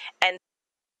now. And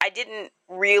I didn't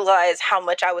realize how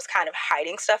much I was kind of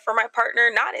hiding stuff from my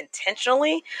partner, not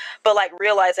intentionally, but like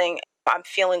realizing I'm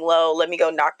feeling low, let me go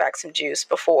knock back some juice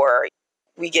before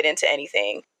we get into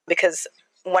anything. Because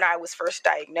when I was first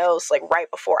diagnosed, like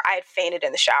right before, I had fainted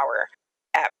in the shower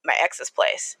at my ex's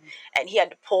place, and he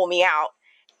had to pull me out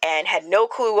and had no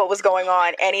clue what was going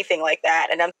on, anything like that.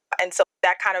 And so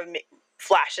that kind of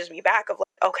flashes me back of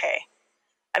like, okay,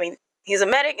 I mean, he's a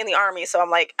medic in the Army, so I'm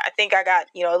like, I think I got,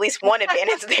 at least one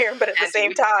advantage there, but at the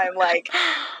same time, like,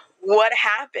 what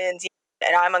happens,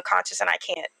 and I'm unconscious and I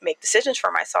can't make decisions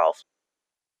for myself,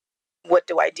 what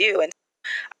do I do? And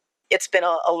it's been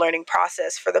a learning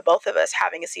process for the both of us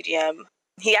having a CGM.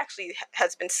 He actually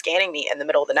has been scanning me in the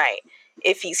middle of the night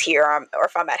if he's here or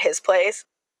if I'm at his place,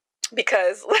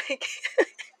 because like,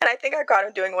 and I think I caught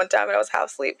him doing one time when I was half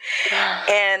asleep,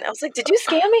 and I was like, did you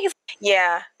scan me? He's like,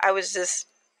 yeah, I was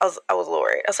a little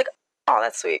worried. I was like, oh,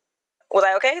 that's sweet. Was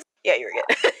I okay? Yeah, you're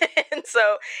good. And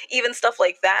so even stuff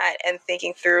like that, and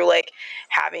thinking through like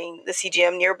having the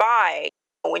CGM nearby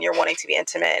when you're wanting to be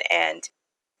intimate, and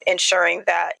ensuring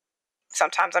that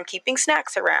sometimes I'm keeping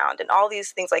snacks around and all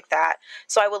these things like that.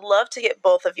 So I would love to get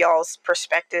both of y'all's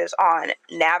perspectives on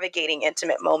navigating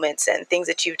intimate moments and things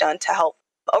that you've done to help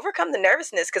overcome the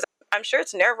nervousness, because I'm sure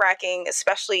it's nerve-wracking,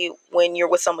 especially when you're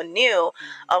with someone new,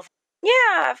 of,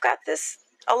 yeah, I've got this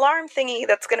alarm thingy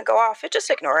that's going to go off. Just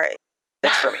ignore it.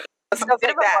 It's for me. Stuff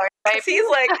like that. Because he's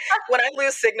like, when I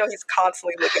lose signal, he's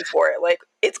constantly looking for it. Like,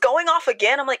 it's going off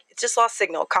again. I'm like, it just lost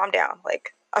signal. Calm down.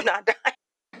 Like, I'm not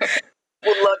dying.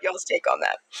 Would love y'all's take on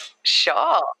that.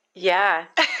 Sure. Yeah.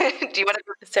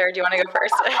 Sarah, do you want to go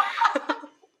first?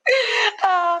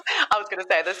 I was going to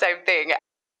say the same thing.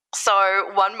 So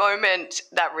one moment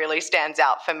that really stands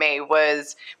out for me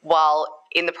was while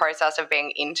in the process of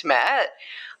being intimate,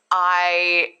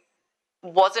 I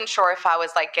wasn't sure if I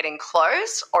was like getting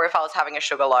close or if I was having a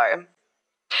sugar low.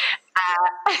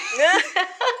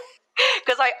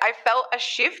 Because I felt a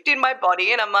shift in my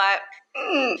body, and I'm like,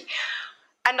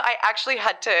 And I actually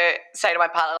had to say to my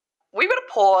partner, we've got to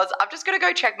pause. I'm just going to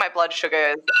go check my blood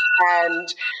sugars. And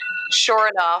sure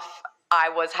enough, I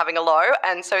was having a low.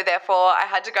 And so therefore I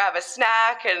had to go have a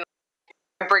snack and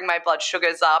bring my blood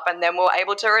sugars up, and then we were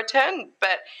able to return.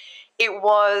 But it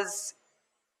was,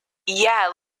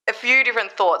 a few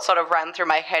different thoughts sort of ran through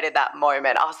my head at that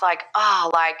moment. I was like,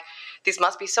 this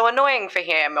must be so annoying for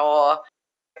him, or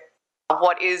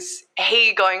what is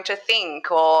he going to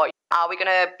think, or are we going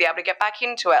to be able to get back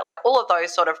into it? All of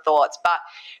those sort of thoughts. But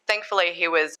thankfully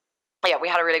we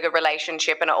had a really good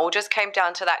relationship, and it all just came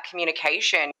down to that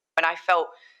communication. And I felt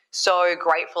so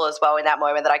grateful as well in that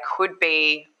moment that I could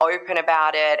be open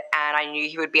about it, and I knew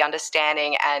he would be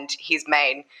understanding, and his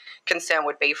main concern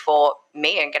would be for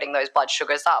me and getting those blood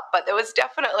sugars up. But there was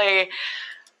definitely,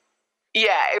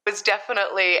 it was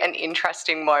definitely an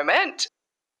interesting moment.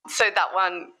 So that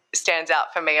one stands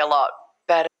out for me a lot.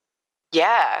 But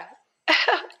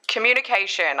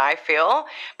communication, I feel.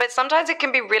 But sometimes it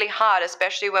can be really hard,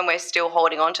 especially when we're still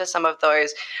holding on to some of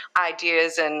those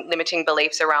ideas and limiting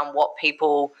beliefs around what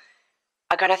people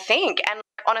are going to think. And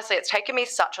honestly, it's taken me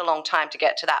such a long time to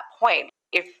get to that point.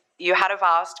 If you had have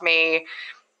asked me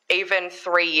even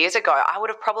 3 years ago, I would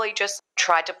have probably just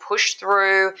tried to push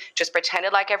through, just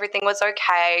pretended like everything was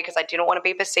okay because I didn't want to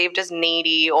be perceived as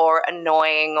needy or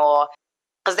annoying, or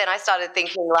because then I started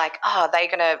thinking like, are they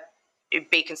going to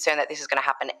be concerned that this is going to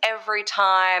happen every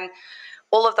time?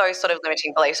 All of those sort of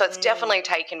limiting beliefs. So it's definitely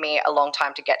taken me a long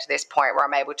time to get to this point where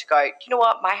I'm able to go, you know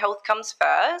what, my health comes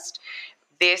first.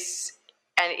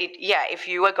 If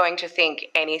you are going to think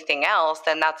anything else,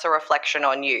 then that's a reflection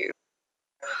on you,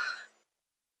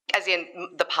 as in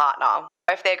the partner.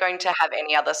 If they're going to have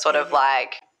any other sort of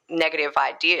like negative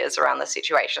ideas around the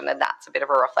situation, then that's a bit of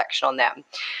a reflection on them.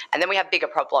 And then we have bigger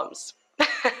problems.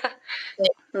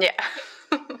 Yeah.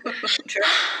 True.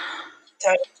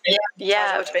 So,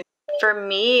 Yeah. what's been- For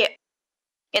me,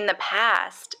 in the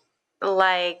past,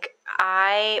 like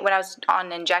when I was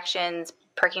on injections,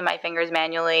 pricking my fingers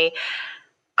manually,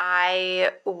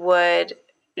 I would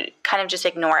kind of just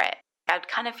ignore it. I'd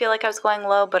kind of feel like I was going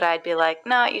low, but I'd be like,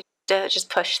 no, you just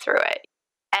push through it.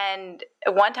 And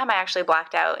one time I actually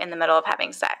blacked out in the middle of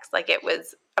having sex. Like, it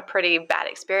was a pretty bad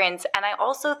experience. And I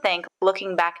also think,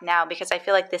 looking back now, because I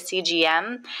feel like the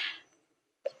CGM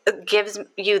gives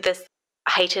you this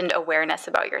heightened awareness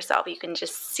about yourself. You can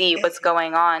just see what's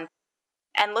going on.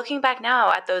 And looking back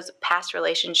now at those past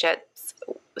relationships,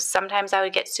 sometimes I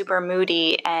would get super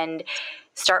moody and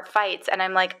start fights. And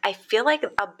I'm like, I feel like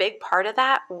a big part of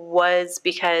that was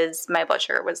because my blood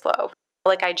sugar was low.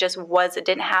 Like, I just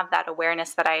didn't have that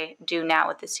awareness that I do now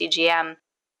with the CGM.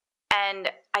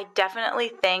 And I definitely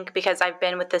think, because I've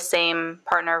been with the same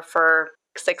partner for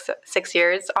six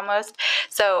years almost.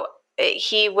 So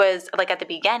he was like, at the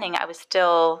beginning, I was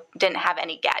still didn't have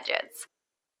any gadgets.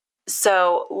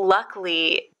 So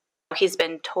luckily, he's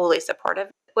been totally supportive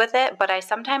with it. But I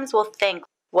sometimes will think,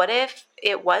 what if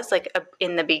it was like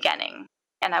in the beginning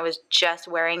and I was just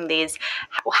wearing these?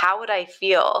 How would I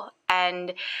feel?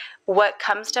 And what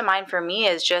comes to mind for me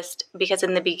is just because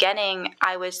in the beginning,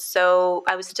 I was still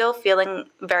feeling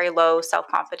very low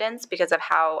self-confidence because of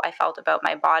how I felt about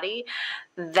my body,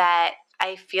 that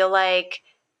I feel like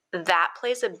that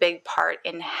plays a big part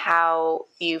in how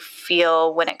you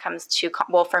feel when it comes to,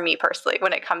 well, for me personally,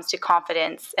 when it comes to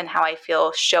confidence and how I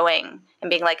feel showing and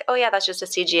being like, oh yeah, that's just a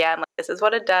CGM. Like, this is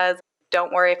what it does.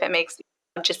 Don't worry if it makes,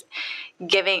 just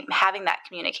having that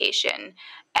communication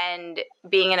and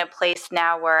being in a place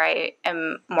now where I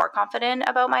am more confident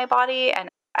about my body. And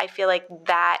I feel like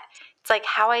that it's like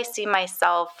how I see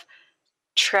myself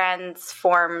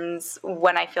transforms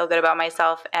when I feel good about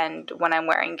myself and when I'm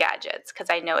wearing gadgets, because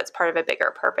I know it's part of a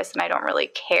bigger purpose and I don't really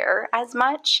care as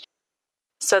much.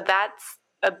 So that's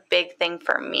a big thing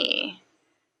for me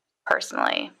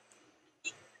personally.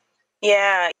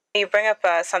 Yeah, you bring up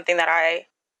something that I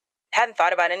hadn't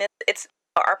thought about, and it's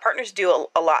our partners do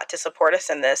a lot to support us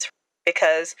in this,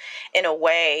 because in a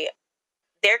way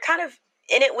they're kind of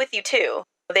in it with you too.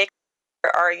 They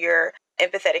are your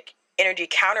empathetic energy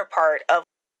counterpart of,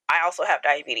 I also have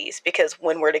diabetes, because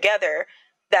when we're together,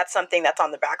 that's something that's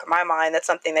on the back of my mind. That's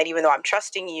something that, even though I'm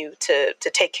trusting you to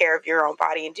take care of your own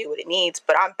body and do what it needs,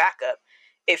 but I'm backup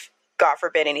if, God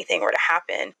forbid, anything were to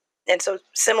happen. And so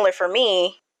similar for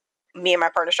me and my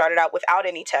partner started out without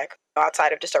any tech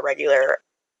outside of just a regular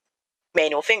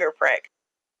manual finger prick.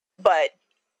 But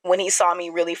when he saw me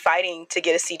really fighting to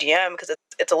get a CGM, because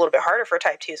it's a little bit harder for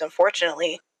type 2s,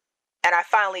 unfortunately, and I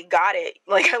finally got it,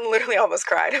 like, I literally almost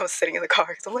cried. I was sitting in the car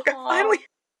because I'm like, I finally,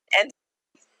 and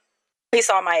he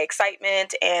saw my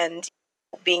excitement and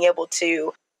being able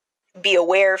to be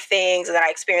aware of things. And then I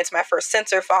experienced my first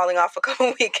sensor falling off a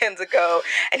couple weekends ago,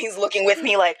 and he's looking with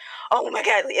me like, oh my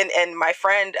God. And my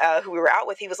friend who we were out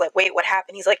with, he was like, wait, what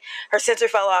happened? He's like, her sensor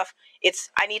fell off.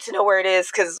 I need to know where it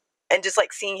is. And just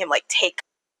like seeing him like take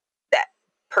that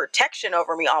protection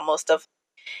over me almost of,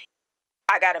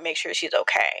 I got to make sure she's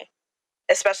okay.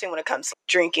 Especially when it comes to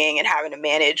drinking and having to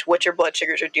manage what your blood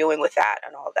sugars are doing with that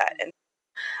and all that. And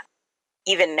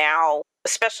even now,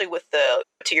 especially with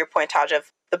to your point, Taj, of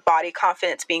the body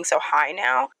confidence being so high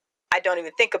now, I don't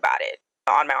even think about it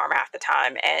on my arm half the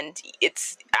time. And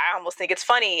I almost think it's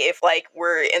funny if, like,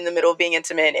 we're in the middle of being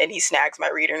intimate and he snags my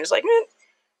reader and is like, all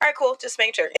right, cool, just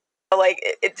make sure. Like,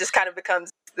 it just kind of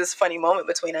becomes this funny moment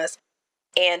between us.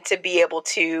 And to be able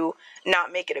to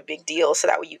not make it a big deal, so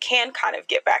that way you can kind of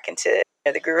get back into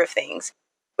the groove of things,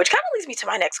 which kind of leads me to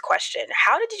my next question.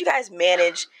 How did you guys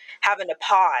manage having to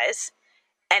pause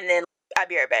and then, I'll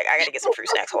be right back, I gotta get some fruit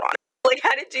snacks, hold on. Like,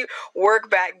 how did you work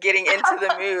back getting into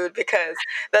the mood? Because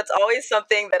that's always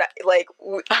something that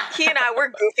he and I, we're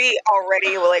goofy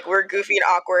already. We're goofy and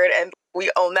awkward, and we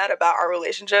own that about our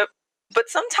relationship. But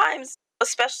sometimes,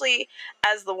 especially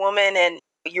as the woman, and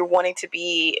you're wanting to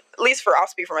be, at least I'll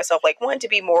speak for myself, like, wanting to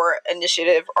be more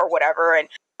initiative or whatever. And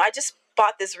I just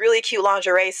bought this really cute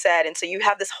lingerie set. And so you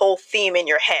have this whole theme in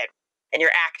your head and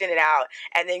you're acting it out.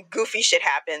 And then goofy shit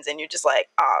happens and you're just like,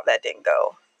 oh, that didn't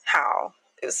go how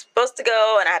it was supposed to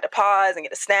go. And I had to pause and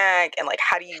get a snack. And like,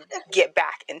 how do you get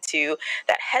back into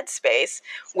that headspace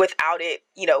without it,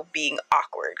 being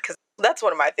awkward? Because that's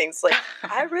one of my things. Like,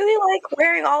 I really like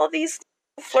wearing all of these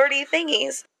flirty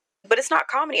thingies, but it's not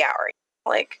comedy hour.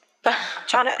 Like, I'm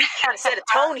trying to set a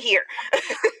tone here.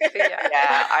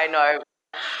 Yeah, I know.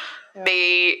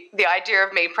 the idea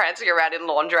of me prancing around in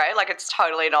lingerie, like it's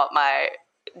totally not my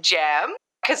jam.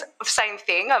 Because same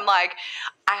thing, I'm like,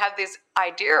 I have this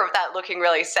idea of that looking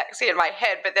really sexy in my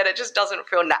head, but then it just doesn't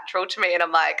feel natural to me. And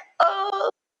I'm like,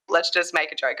 oh, let's just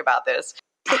make a joke about this.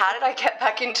 How did I get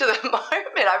back into the moment?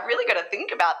 I've really got to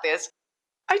think about this.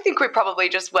 I think we probably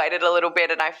just waited a little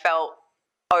bit and I felt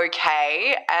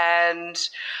okay. And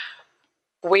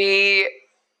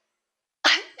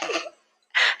I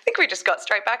think we just got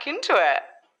straight back into it.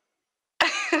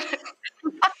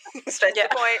 Straight to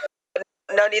the point.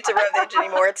 No need to rev the engine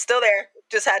anymore. It's still there.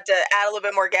 Just had to add a little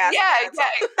bit more gas. Yeah,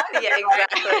 exactly.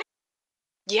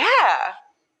 Yeah.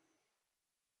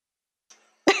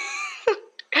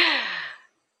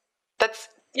 That's,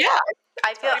 yeah.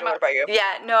 I feel What about you?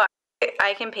 Yeah, no,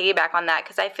 I can piggyback on that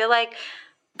because I feel like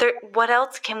what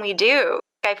else can we do?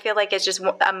 I feel like it's just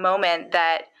a moment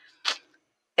that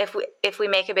if we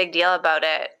make a big deal about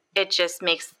it, it just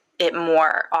makes it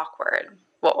more awkward.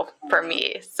 Well, for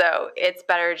me. So it's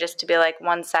better just to be like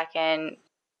 1 second.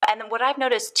 And what I've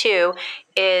noticed too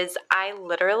is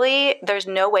there's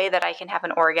no way that I can have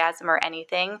an orgasm or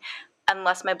anything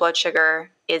unless my blood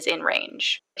sugar is in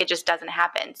range. It just doesn't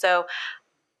happen. So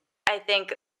I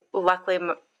think luckily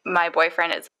my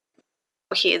boyfriend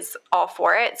he's all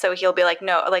for it. So he'll be like,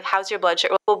 no, like, how's your blood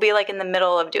sugar? We'll be like in the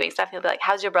middle of doing stuff. He'll be like,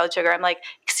 how's your blood sugar? I'm like,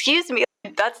 excuse me,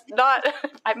 that's not,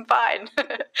 I'm fine.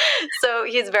 So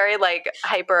he's very like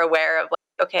hyper aware of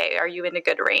like, okay, are you in a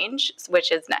good range?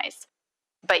 Which is nice.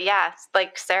 But yeah,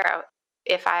 like Sarah,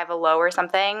 if I have a low or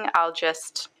something, we'll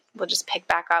just pick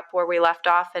back up where we left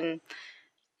off and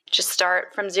just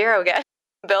start from zero again.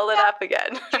 Build it up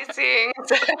again. Kissing,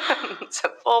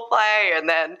 some foreplay, and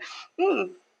then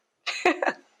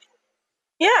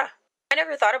Yeah. I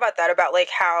never thought about that, about like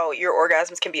how your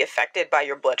orgasms can be affected by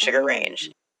your blood sugar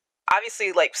range.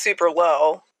 Obviously, like super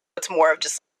low, it's more of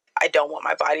just, I don't want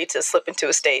my body to slip into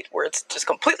a state where it's just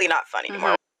completely not fun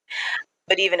anymore.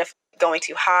 But even if going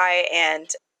too high, and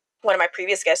one of my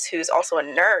previous guests who's also a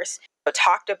nurse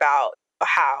talked about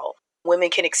how women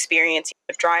can experience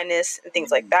dryness and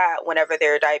things like that whenever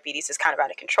their diabetes is kind of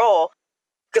out of control.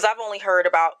 Because I've only heard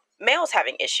about males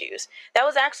having issues. That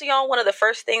was actually on one of the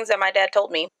first things that my dad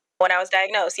told me when I was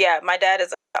diagnosed. Yeah, my dad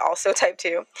is also type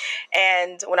 2.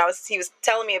 And when he was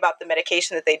telling me about the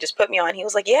medication that they just put me on, he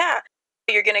was like, yeah,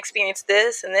 you're going to experience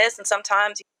this, and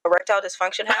sometimes erectile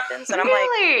dysfunction happens. And I'm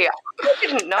really? like, I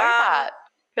didn't know that.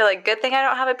 You're like, good thing I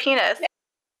don't have a penis. And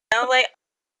I'm like,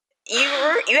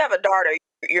 you have a daughter.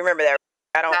 You remember that?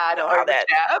 I don't know how that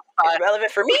is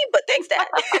relevant for me, but thanks, Dad.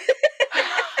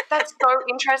 That's so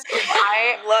interesting.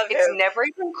 I love it. It's never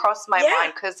even crossed my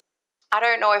mind, because I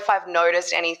don't know if I've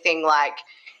noticed anything like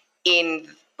in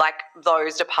like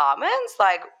those departments,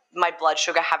 like my blood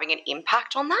sugar having an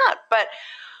impact on that. But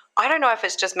I don't know if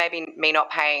it's just maybe me not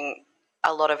paying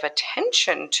a lot of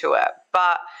attention to it.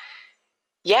 But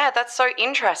yeah, that's so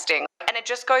interesting. And it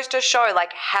just goes to show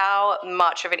like how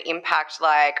much of an impact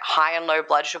like high and low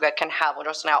blood sugar can have on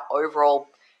just our overall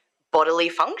bodily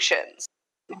functions.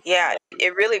 Yeah,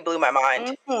 it really blew my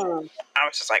mind. I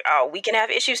was just like, oh, we can have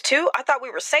issues too? I thought we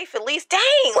were safe at least. Dang,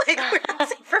 like we're not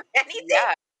safe for anything.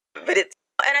 Yeah. But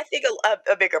and I think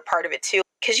a bigger part of it too,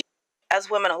 because as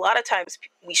women, a lot of times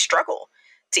we struggle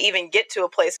to even get to a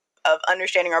place of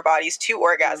understanding our bodies to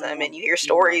orgasm. And you hear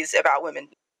stories about women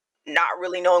not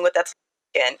really knowing what that's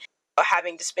like and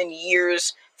having to spend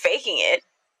years faking it,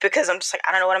 because I'm just like,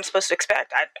 I don't know what I'm supposed to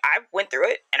expect. I went through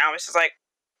it and I was just like,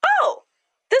 oh,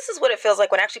 this is what it feels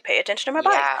like when I actually pay attention to my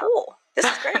body. Yeah. Cool. This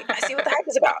is great. I see what the hype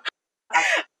is about.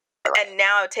 And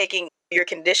now taking your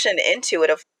condition into it,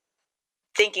 of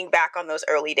thinking back on those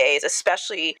early days,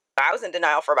 especially I was in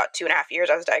denial for about 2.5 years.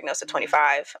 I was diagnosed at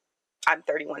 25. I'm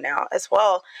 31 now as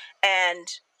well. And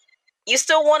you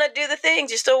still want to do the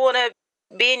things. You still want to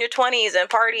be in your 20s and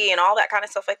party and all that kind of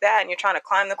stuff like that. And you're trying to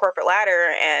climb the corporate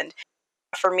ladder. And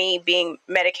for me, being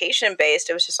medication based,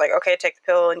 it was just like, okay, take the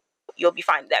pill and you'll be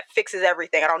fine. That fixes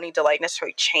everything. I don't need to like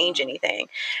necessarily change anything.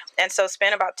 And so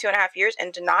spent about 2.5 years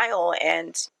in denial,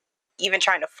 and even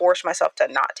trying to force myself to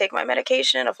not take my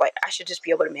medication, of like, I should just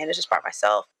be able to manage this by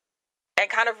myself, and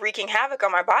kind of wreaking havoc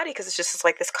on my body, because it's just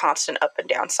like this constant up and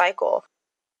down cycle.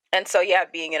 And so, yeah,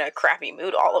 being in a crappy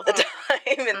mood all of the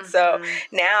time. And so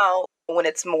now when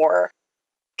it's more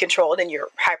controlled and you're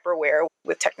hyper aware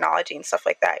with technology and stuff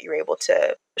like that, you're able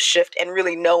to shift and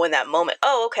really know in that moment,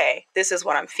 oh, okay, this is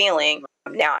what I'm feeling.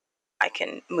 Now I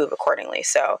can move accordingly.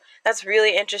 So that's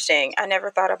really interesting. I never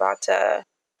thought about, there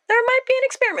might be an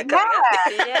experiment coming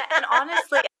up. Yeah, and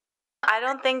honestly, I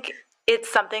don't think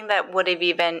it's something that would have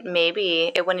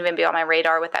maybe it wouldn't even be on my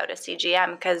radar without a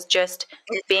CGM, because just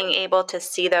being able to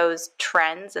see those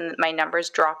trends and my numbers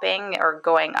dropping or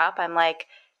going up, I'm like,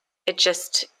 it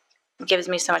just gives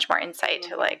me so much more insight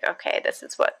to like, okay, this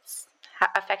is what's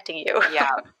affecting you.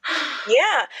 Yeah.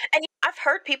 Yeah. And I've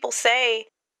heard people say,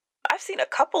 I've seen a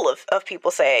couple of people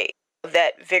say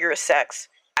that vigorous sex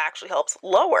actually helps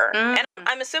lower. And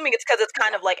I'm assuming it's because it's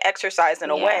kind of like exercise in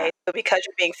a way, because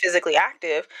you're being physically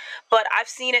active. But I've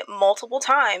seen it multiple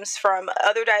times from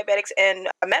other diabetics and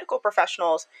medical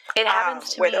professionals. It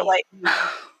happens to where me. they're like,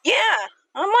 yeah.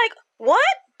 I'm like, what?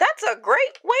 That's a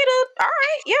great way to, all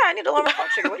right, yeah, I need to lower my blood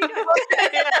sugar. What are you doing?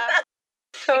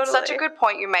 Totally. It's such a good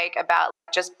point you make about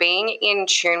just being in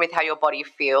tune with how your body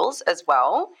feels as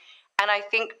well. And I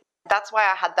think that's why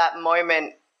I had that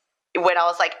moment when I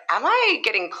was like, am I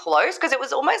getting close? Because it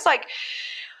was almost like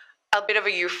a bit of a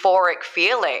euphoric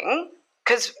feeling.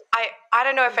 Because I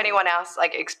don't know if anyone else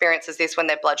like experiences this when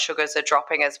their blood sugars are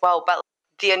dropping as well. But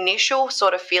the initial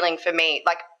sort of feeling for me,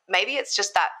 like maybe it's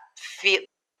just that feeling,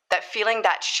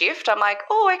 that shift. I'm like,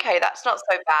 oh, okay, that's not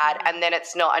so bad. And then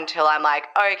it's not until I'm like,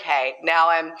 okay, now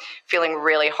I'm feeling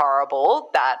really horrible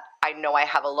that I know I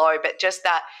have a low. But just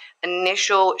that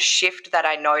initial shift that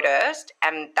I noticed,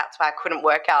 and that's why I couldn't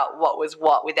work out what was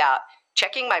what without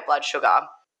checking my blood sugar.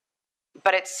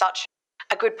 But it's such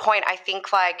a good point. I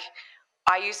think like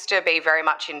I used to be very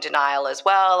much in denial as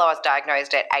well. I was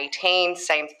diagnosed at 18,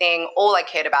 same thing. All I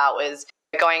cared about was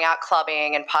going out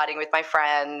clubbing and partying with my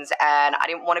friends, and I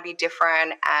didn't want to be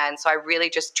different. And so I really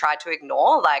just tried to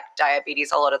ignore like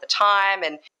diabetes a lot of the time.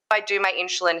 And I do my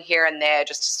insulin here and there,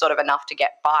 just sort of enough to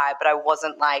get by, but I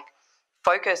wasn't like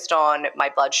focused on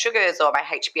my blood sugars or my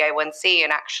HbA1c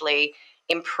and actually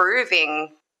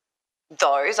improving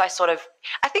those. I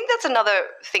think that's another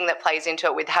thing that plays into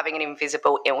it with having an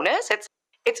invisible illness.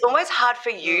 It's almost hard for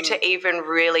you to even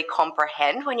really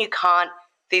comprehend when you can't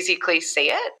physically see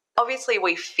it. Obviously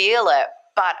we feel it,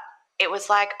 but it was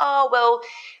like, oh, well,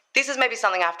 this is maybe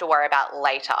something I have to worry about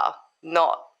later,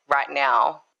 not right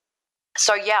now.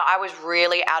 So yeah, I was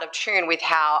really out of tune with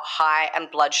how high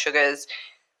and blood sugars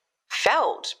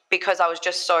felt, because I was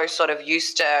just so sort of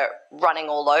used to running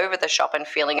all over the shop and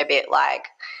feeling a bit like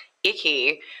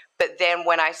icky. But then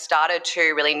when I started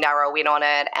to really narrow in on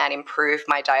it and improve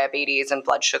my diabetes and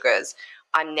blood sugars,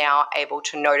 I'm now able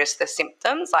to notice the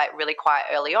symptoms like really quite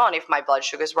early on if my blood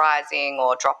sugar's rising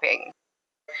or dropping.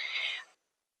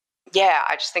 Yeah,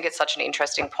 I just think it's such an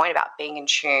interesting point about being in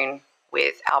tune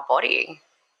with our body.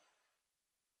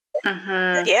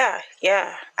 Mm-hmm.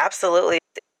 Yeah, absolutely.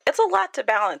 It's a lot to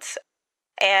balance.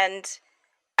 And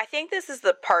I think this is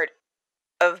the part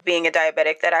of being a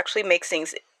diabetic that actually makes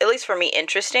things, at least for me,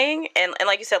 interesting. And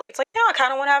like you said, it's like, yeah, I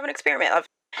kind of want to have an experiment.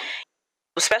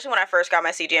 Especially when I first got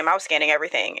my CGM, I was scanning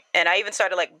everything. And I even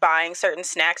started like buying certain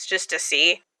snacks just to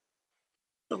see,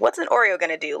 what's an Oreo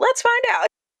going to do? Let's find out.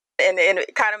 And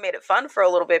it kind of made it fun for a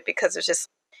little bit, because it's just,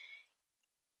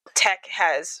 tech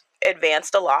has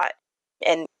advanced a lot.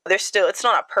 And it's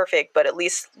not perfect, but at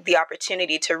least the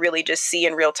opportunity to really just see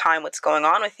in real time what's going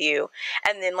on with you.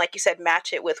 And then, like you said,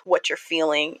 match it with what you're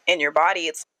feeling in your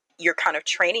body. You're kind of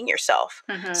training yourself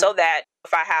so that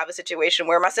if I have a situation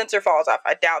where my sensor falls off,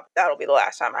 I doubt that'll be the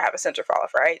last time I have a sensor fall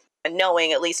off, right? And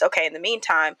knowing at least, okay, in the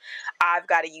meantime, I've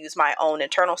got to use my own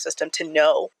internal system to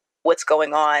know what's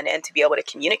going on and to be able to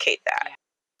communicate that.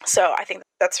 So I think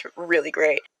that's really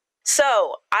great.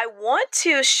 So I want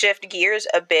to shift gears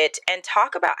a bit and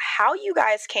talk about how you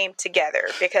guys came together,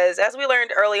 because as we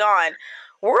learned early on,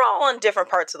 we're all in different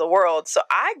parts of the world. So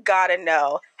I gotta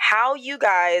know how you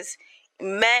guys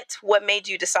met, what made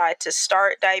you decide to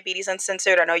start Diabetes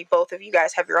Uncensored. I know both of you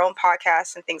guys have your own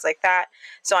podcasts and things like that.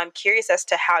 So I'm curious as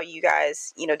to how you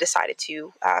guys, decided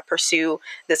to pursue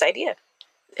this idea.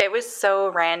 It was so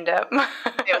random.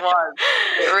 It was.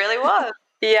 It really was.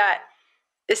 Yeah.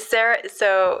 Sarah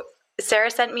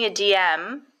sent me a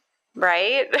DM,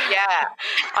 right? Yeah.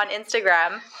 On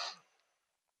Instagram.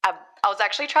 I was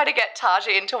actually trying to get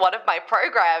Taja into one of my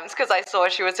programs because I saw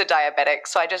she was a diabetic.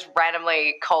 So I just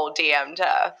randomly cold DM'd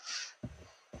her.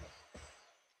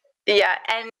 Yeah.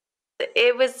 And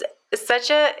it was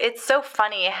it's so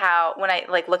funny how when I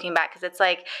like looking back, because it's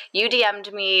like you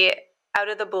DM'd me out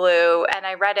of the blue and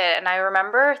I read it and I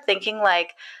remember thinking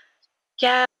like,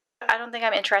 yeah, I don't think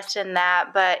I'm interested in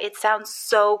that, but it sounds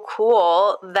so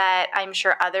cool that I'm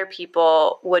sure other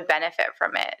people would benefit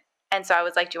from it. And so I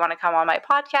was like, do you want to come on my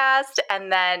podcast?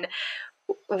 And then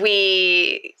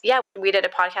we did a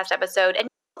podcast episode, and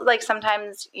like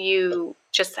sometimes you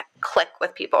just click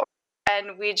with people.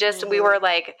 And we were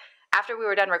like, after we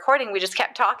were done recording, we just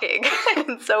kept talking.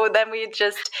 And so then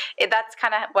that's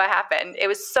kind of what happened. It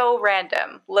was so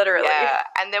random, literally. Yeah.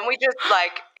 And then we just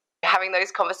like having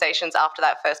those conversations after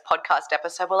that first podcast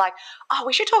episode, we're like, oh,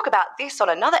 we should talk about this on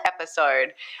another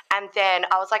episode. And then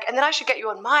I was like, and then I should get you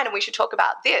on mine and we should talk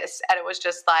about this. And it was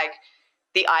just like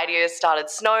the ideas started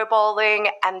snowballing.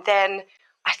 And then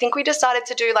I think we decided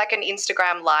to do like an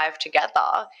Instagram live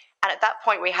together. And at that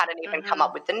point, we hadn't even come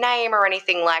up with the name or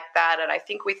anything like that. And I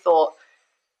think we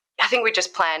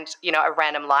just planned, a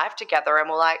random live together. And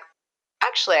we're like,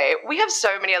 actually, we have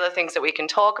so many other things that we can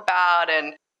talk about.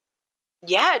 And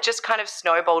yeah, it just kind of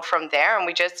snowballed from there. And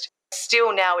we're just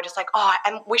like, oh,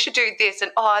 and we should do this.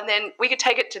 And then we could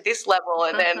take it to this level.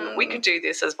 And then we could do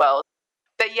this as well.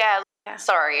 But yeah.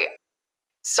 Sorry.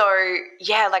 So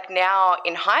yeah, like now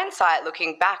in hindsight,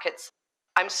 looking back,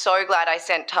 I'm so glad I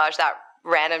sent Taj that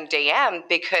random DM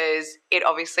because it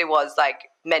obviously was like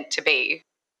meant to be,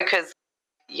 because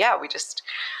yeah, we just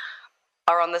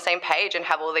are on the same page and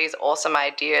have all these awesome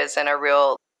ideas and a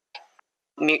real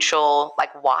mutual like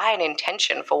why and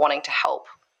intention for wanting to help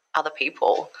other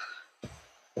people.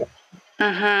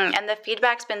 And the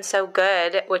feedback's been so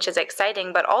good, which is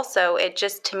exciting, but also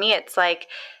to me, it's like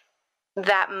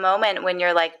that moment when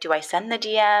you're like, do I send the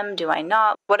DM? Do I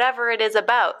not? Whatever it is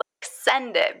about,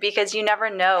 send it, because you never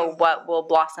know what will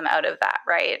blossom out of that,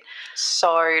 right?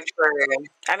 So true.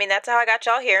 I mean, that's how I got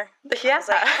y'all here. Yeah. I was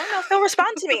like, I don't know if they'll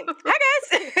respond to me. Hi,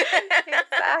 guys.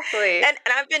 Exactly. And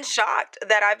I've been shocked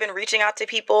that I've been reaching out to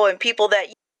people and people that,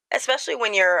 especially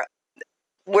when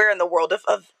we're in the world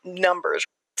of numbers.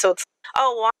 So it's,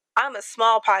 oh, well, I'm a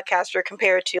small podcaster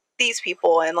compared to these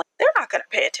people, and like they're not going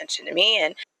to pay attention to me.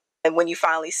 And when you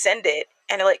finally send it,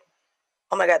 and they're like,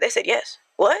 oh my God, they said yes.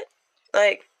 What?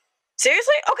 Like,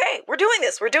 seriously? Okay, we're doing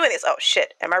this. Oh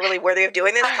shit, am I really worthy of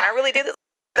doing this? Can I really do this?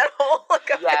 That whole like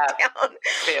up and down.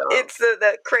 It's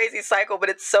the crazy cycle, but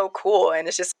it's so cool. And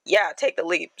it's just, take the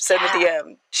leap, send the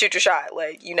DM, shoot your shot.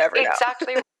 Like, you never know.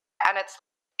 Exactly. And it's,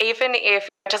 even if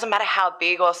it doesn't matter how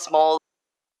big or small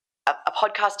a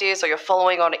podcast is, or you're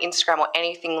following on Instagram or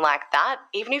anything like that,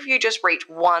 even if you just reach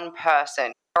one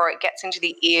person or it gets into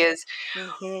the ears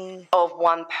of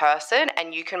one person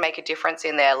and you can make a difference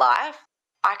in their life,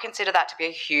 I consider that to be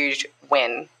a huge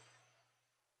win.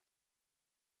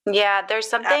 Yeah, there's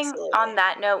something on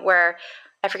that note where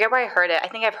I forget where I heard it. I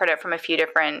think I've heard it from a few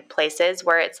different places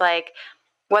where it's like,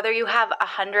 whether you have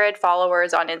 100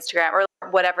 followers on Instagram or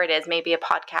whatever it is, maybe a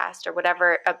podcast or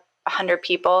whatever, 100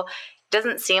 people,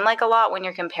 doesn't seem like a lot when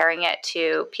you're comparing it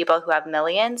to people who have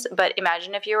millions. But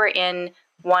imagine if you were in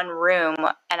one room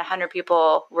and 100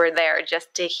 people were there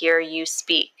just to hear you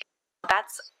speak.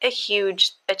 That's a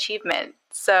huge achievement.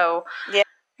 So, yeah,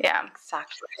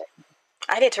 exactly.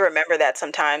 I need to remember that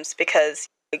sometimes because,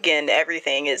 again,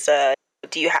 everything is,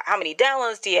 how many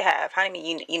downloads do you have? How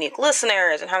many unique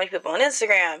listeners and how many people on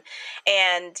Instagram?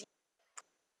 And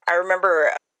I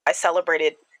remember I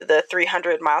celebrated the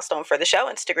 300 milestone for the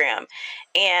show Instagram.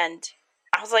 And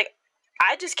I was like,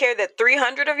 I just care that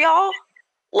 300 of y'all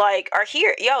like are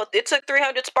here. Yo, it took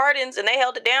 300 Spartans and they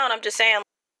held it down. I'm just saying,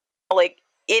 like,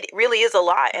 it really is a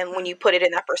lot. And when you put it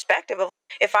in that perspective of,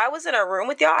 if I was in a room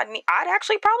with y'all, I'd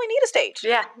actually probably need a stage.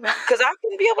 Yeah. Because I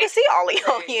couldn't be able to see all of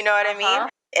y'all, you know what I mean?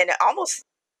 And it almost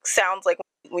sounds like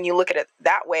when you look at it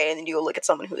that way and then you look at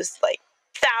someone who is like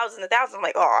thousands and thousands, I'm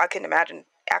like, oh, I couldn't imagine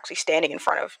actually standing in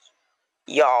front of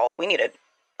y'all. We need an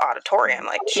auditorium,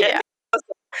 like shit. Yeah.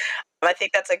 I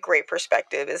think that's a great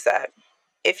perspective, is that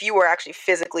if you were actually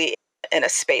physically in a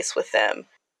space with them,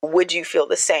 would you feel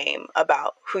the same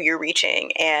about who you're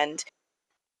reaching? And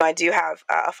I do have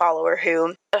a follower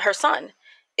who, her son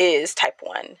is type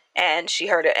 1, and she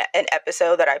heard an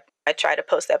episode that I try to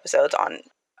post episodes on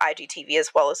IGTV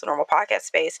as well as the normal podcast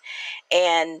space,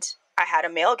 and I had a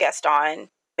male guest on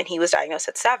and he was diagnosed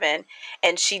at 7,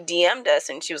 and she DM'd us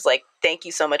and she was like, thank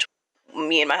you so much.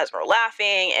 Me and my husband were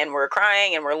laughing and we're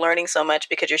crying and we're learning so much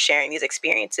because you're sharing these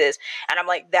experiences. And I'm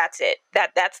like, that's it.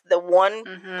 That's the one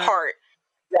part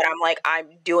that I'm like, I'm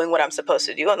doing what I'm supposed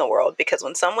to do in the world. Because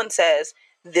when someone says,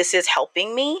 this is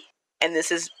helping me and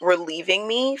this is relieving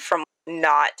me from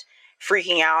not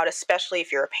freaking out, especially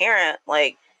if you're a parent,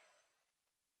 like,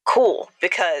 cool,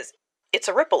 because it's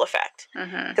a ripple effect.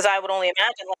 Because I would only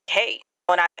imagine, like, hey,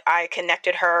 when I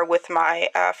connected her with my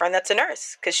friend that's a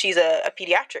nurse, because she's a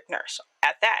pediatric nurse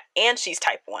at that, and she's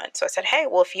type 1. So I said, hey,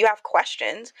 well, if you have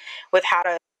questions with how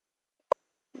to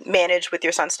manage with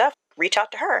your son's stuff, reach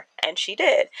out to her. And she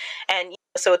did. And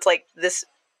so it's like this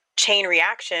chain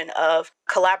reaction of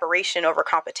collaboration over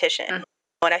competition.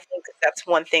 And I think that's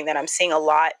one thing that I'm seeing a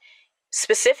lot,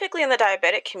 specifically in the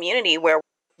diabetic community, where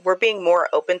we're being more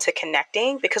open to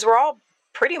connecting because we're all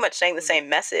pretty much saying the same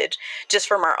message, just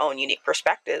from our own unique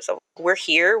perspectives. So we're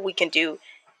here, we can do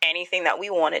anything that we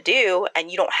want to do, and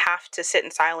you don't have to sit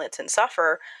in silence and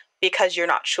suffer because you're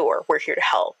not sure. We're here to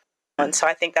help. And so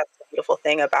I think that's the beautiful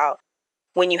thing about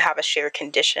when you have a shared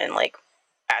condition, like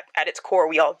at its core,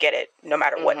 we all get it, no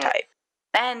matter what type.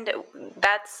 And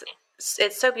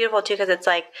it's so beautiful too, because it's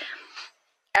like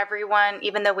everyone,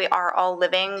 even though we are all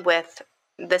living with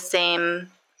the same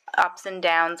ups and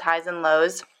downs, highs and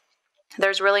lows,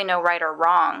 there's really no right or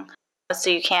wrong. So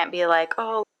you can't be like,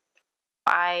 oh,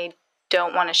 I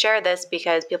don't want to share this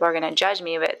because people are going to judge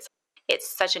me. But it's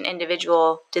such an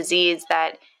individual disease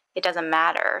that it doesn't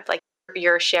matter. Like,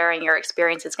 you're sharing your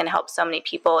experience is going to help so many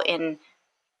people in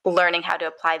learning how to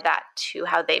apply that to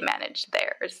how they manage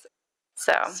theirs.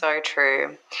 So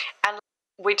true. And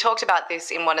we talked about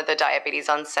this in one of the Diabetes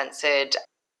Uncensored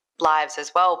lives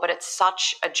as well, but it's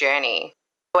such a journey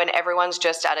when everyone's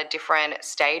just at a different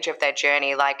stage of their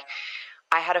journey. Like,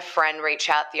 I had a friend reach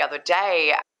out the other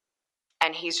day,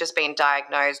 and he's just been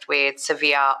diagnosed with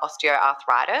severe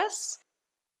osteoarthritis.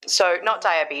 So not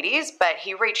diabetes, but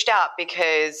he reached out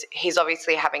because he's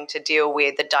obviously having to deal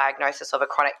with the diagnosis of a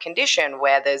chronic condition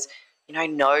where there's,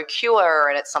 no cure,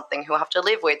 and it's something he'll have to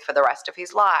live with for the rest of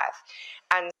his life.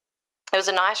 And it was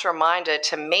a nice reminder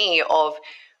to me of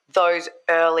those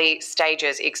early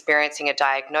stages experiencing a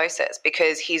diagnosis,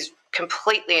 because he's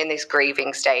completely in this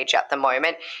grieving stage at the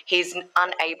moment. He's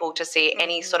unable to see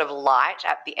any sort of light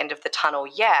at the end of the tunnel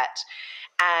yet.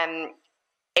 And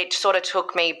it sort of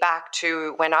took me back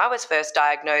to when I was first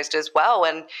diagnosed as well.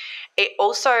 And it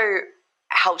also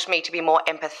helped me to be more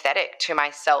empathetic to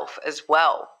myself as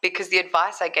well, because the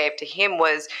advice I gave to him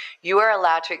was, you are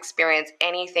allowed to experience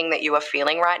anything that you are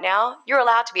feeling right now. You're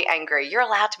allowed to be angry. You're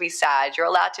allowed to be sad. You're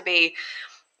allowed to be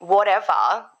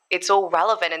whatever. It's all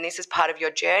relevant, and this is part of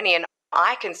your journey. And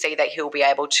I can see that he'll be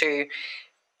able to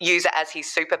use it as his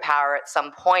superpower at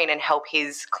some point and help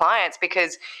his clients,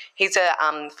 because he's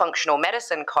a functional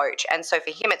medicine coach. And so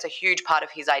for him, it's a huge part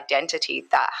of his identity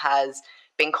that has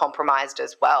been compromised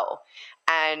as well.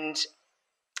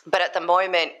 But at the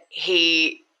moment,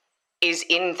 he is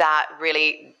in that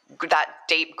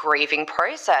deep grieving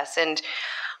process. And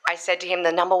I said to him,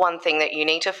 the number one thing that you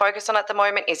need to focus on at the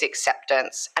moment is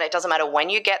acceptance. And it doesn't matter when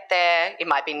you get there. It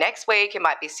might be next week. It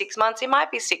might be 6 months. It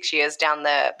might be 6 years down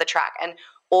the track. And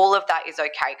all of that is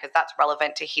okay, because that's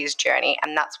relevant to his journey.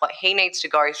 And that's what he needs to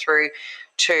go through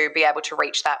to be able to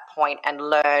reach that point and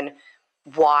learn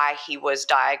why he was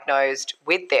diagnosed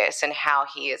with this and how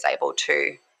he is able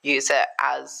to use it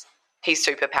as his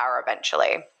superpower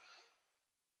eventually.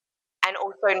 And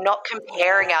also not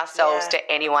comparing ourselves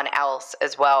to anyone else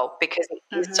as well, because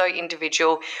it is so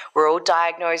individual. We're all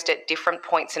diagnosed at different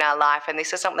points in our life. And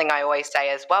this is something I always say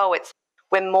as well.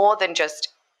 We're more than just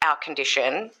our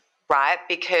condition, right?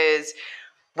 Because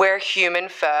we're human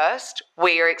first.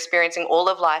 We are experiencing all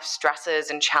of life's stresses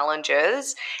and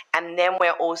challenges. And then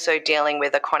we're also dealing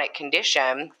with a chronic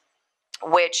condition,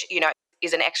 which,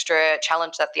 is an extra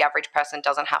challenge that the average person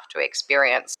doesn't have to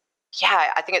experience. Yeah,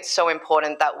 I think it's so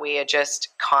important that we are just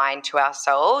kind to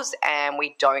ourselves and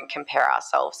we don't compare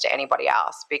ourselves to anybody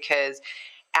else, because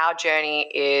our journey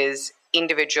is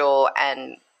individual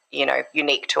and,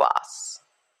 unique to us.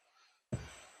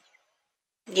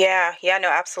 Yeah, no,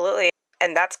 absolutely.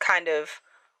 And that's kind of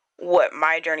what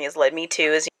my journey has led me to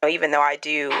is, even though I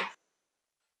do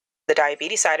the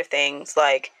diabetes side of things,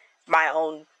 like my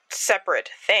own separate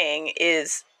thing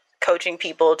is coaching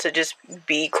people to just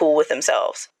be cool with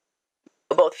themselves,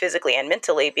 both physically and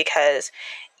mentally, because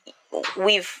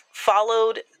we've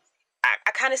followed,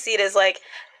 I kind of see it as like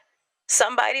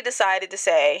somebody decided to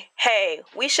say, hey,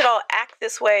 we should all act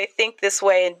this way, think this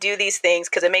way, and do these things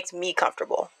because it makes me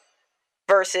comfortable,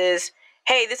 versus,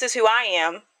 hey, this is who I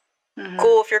am.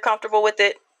 Cool if you're comfortable with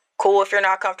it. Cool if you're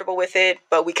not comfortable with it,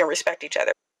 but we can respect each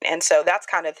other. And so that's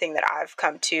kind of the thing that I've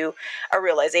come to a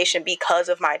realization because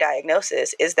of my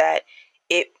diagnosis, is that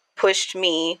it pushed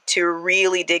me to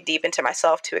really dig deep into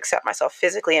myself, to accept myself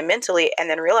physically and mentally, and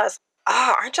then realize,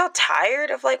 aren't y'all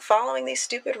tired of like following these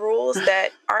stupid rules that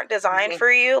aren't designed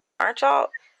for you? Aren't y'all?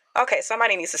 Okay,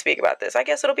 somebody needs to speak about this. I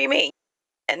guess it'll be me.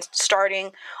 And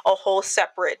starting a whole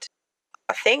separate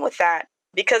thing with that,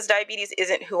 because diabetes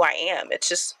isn't who I am. It's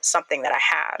just something that I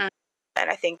have. And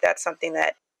I think that's something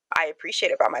that I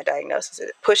appreciate about my diagnosis.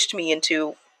 It pushed me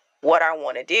into what I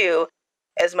want to do,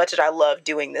 as much as I love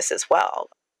doing this as well.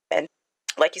 And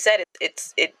like you said,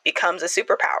 it becomes a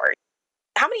superpower.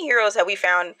 How many heroes have we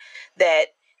found that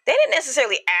they didn't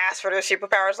necessarily ask for their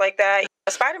superpowers like that?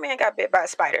 Spider-Man got bit by a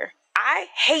spider. I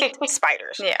hate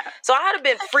spiders. Yeah. So I'd have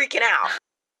been freaking out.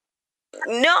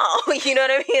 no, you know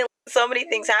what I mean? So many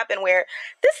things happen where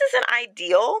this isn't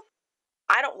ideal.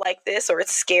 I don't like this, or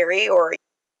it's scary, or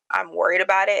I'm worried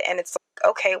about it. And it's like,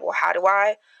 okay, well, how do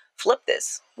I flip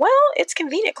this? Well, it's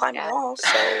convenient climbing walls,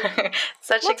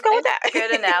 so let's go with that.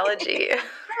 Good analogy.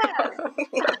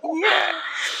 Yeah.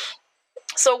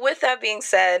 So with that being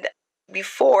said,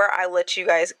 before I let you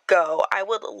guys go, I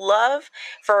would love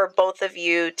for both of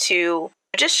you to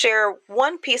just share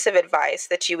one piece of advice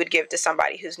that you would give to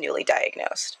somebody who's newly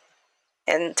diagnosed.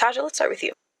 And Taja, let's start with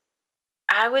you.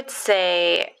 I would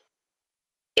say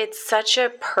it's such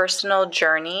a personal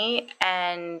journey,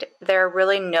 and there are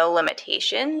really no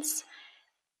limitations.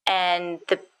 And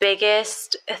the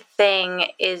biggest thing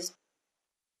is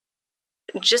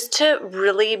just to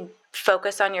really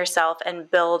focus on yourself and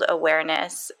build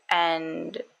awareness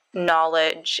and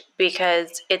knowledge,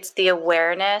 because it's the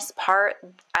awareness part,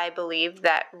 I believe,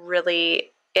 that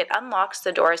really it unlocks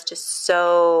the doors to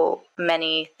so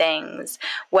many things,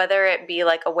 whether it be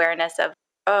like awareness of,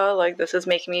 oh, like this is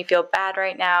making me feel bad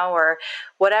right now, or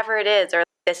whatever it is, or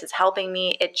this is helping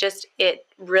me. It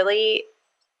really,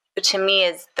 to me,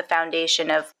 is the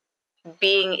foundation of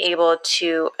being able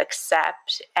to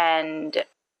accept and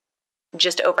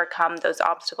just overcome those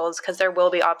obstacles, because there will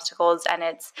be obstacles, and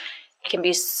it can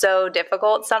be so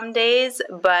difficult some days,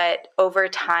 but over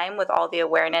time with all the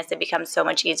awareness, it becomes so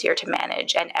much easier to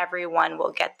manage, and everyone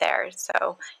will get there.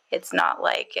 So it's not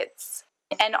like it's,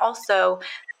 and also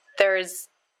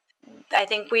I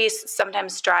think we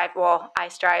sometimes strive, I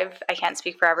can't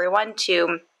speak for everyone,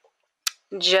 to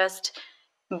just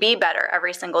be better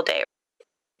every single day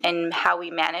in how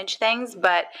we manage things,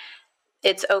 but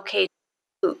it's okay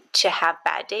to have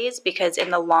bad days, because in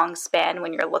the long span,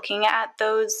 when you're looking at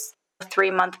those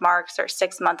 3-month marks or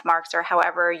 6-month marks, or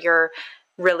however you're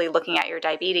really looking at your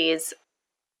diabetes,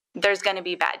 there's going to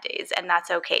be bad days, and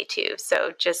that's okay too.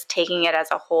 So just taking it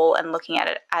as a whole and looking at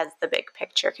it as the big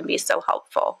picture can be so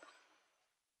helpful.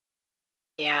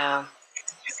 Yeah.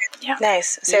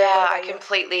 Nice. Sarah, yeah, I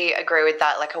completely agree with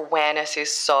that. Like, awareness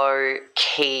is so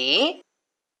key.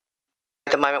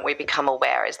 The moment we become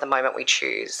aware is the moment we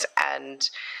choose. And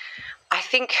I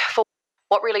think for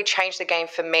what really changed the game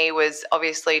for me was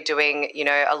obviously doing,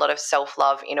 a lot of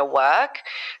self-love inner work.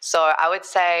 So I would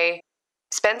say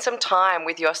spend some time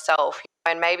with yourself,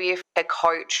 and maybe if a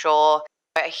coach or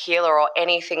a healer or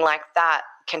anything like that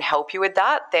can help you with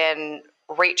that, then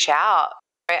reach out,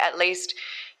 at least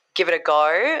give it a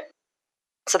go.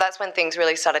 So that's when things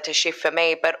really started to shift for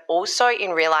me, but also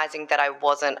in realizing that I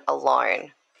wasn't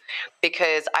alone,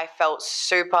 because I felt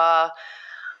super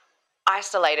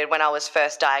isolated when I was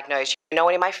first diagnosed. No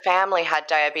one in my family had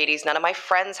diabetes. None of my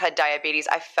friends had diabetes.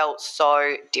 I felt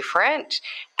so different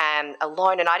and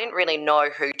alone, and I didn't really know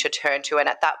who to turn to. And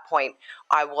at that point,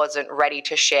 I wasn't ready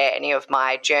to share any of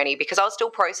my journey, because I was still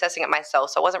processing it myself.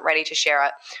 So I wasn't ready to share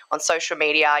it on social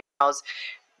media. I was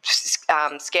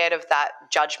scared of that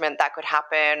judgment that could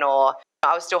happen, or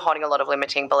I was still holding a lot of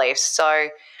limiting beliefs. So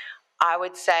I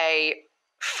would say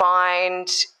find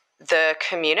the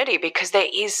community, because there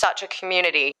is such a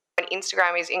community, and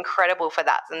Instagram is incredible for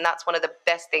that. And that's one of the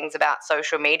best things about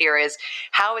social media, is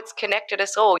how it's connected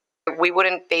us all. We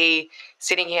wouldn't be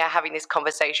sitting here having this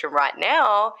conversation right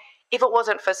now if it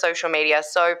wasn't for social media.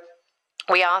 So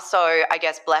we are so, I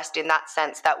guess, blessed in that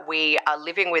sense that we are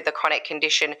living with the chronic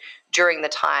condition during the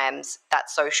times that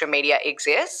social media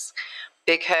exists,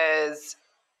 because,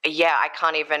 I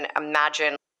can't even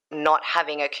imagine not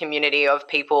having a community of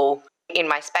people in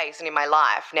my space and in my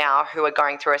life now who are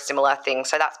going through a similar thing.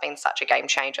 So that's been such a game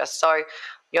changer. So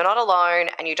you're not alone,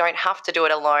 and you don't have to do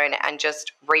it alone, and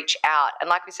just reach out. And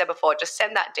like we said before, just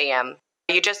send that DM.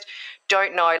 You just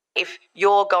don't know, if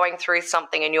you're going through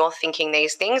something and you're thinking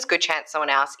these things, good chance someone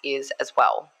else is as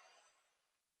well.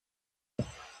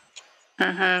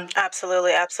 Mm-hmm.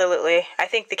 Absolutely, absolutely. I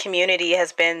think the community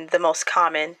has been the most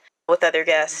common with other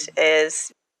guests.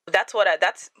 That's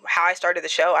how I started the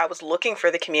show. I was looking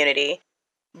for the community,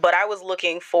 but I was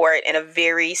looking for it in a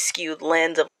very skewed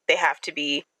lens of they have to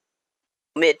be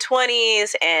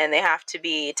mid-20s and they have to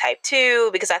be type 2,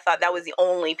 because I thought that was the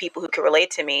only people who could relate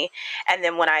to me. And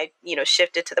then when I,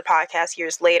 shifted to the podcast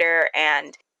years later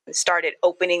and started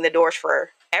opening the doors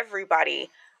for everybody,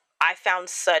 I found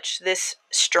this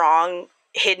strong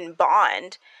hidden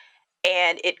bond,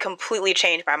 and it completely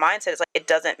changed my mindset. It's like, it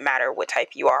doesn't matter what type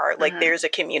you are. Like, there's a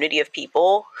community of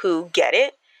people who get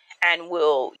it and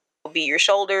will be your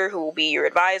shoulder, who will be your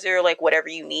advisor, like whatever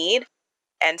you need.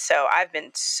 And so I've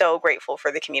been so grateful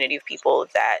for the community of people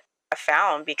that I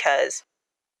found, because,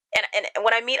 and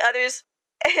when I meet others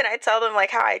and I tell them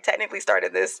like how I technically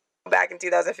started this back in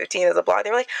 2015 as a blog.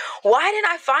 They were like, why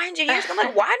didn't I find you years ago? I'm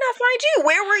like, why didn't I find you?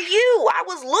 Where were you? I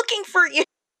was looking for you.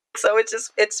 So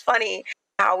it's funny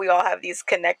how we all have these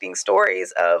connecting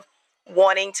stories of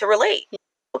wanting to relate.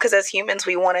 Because as humans,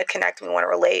 we want to connect, we want to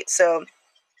relate. So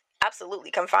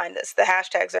absolutely, come find us. The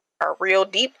hashtags are real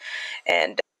deep,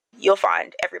 and you'll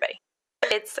find everybody.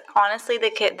 It's honestly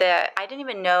I didn't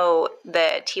even know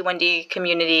the T1D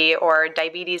community or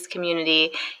diabetes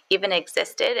community even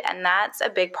existed. And that's a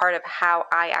big part of how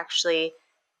I actually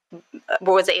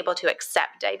was able to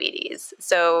accept diabetes.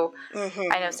 So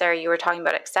I know, Sarah, you were talking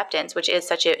about acceptance, which is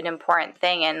such an important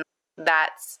thing. And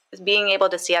that's being able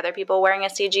to see other people wearing a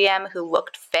CGM who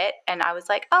looked fit. And I was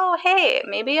like, oh, hey,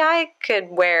 maybe I could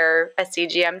wear a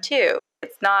CGM too.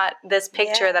 It's not this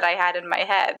picture that I had in my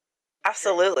head.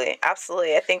 Absolutely.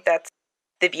 Absolutely. I think that's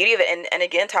the beauty of it. And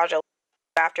again, Taja,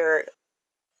 after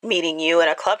meeting you in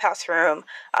a Clubhouse room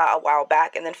a while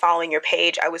back and then following your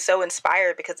page, I was so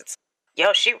inspired because it's,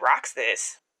 yo, she rocks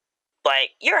this. Like,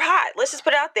 you're hot. Let's just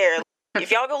put it out there. If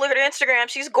y'all go look at her Instagram,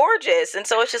 she's gorgeous. And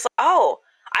so it's just like, oh,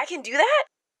 I can do that?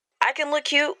 I can look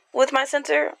cute with my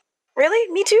sensor? Really?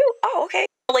 Me too? Oh, okay.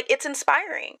 Like, it's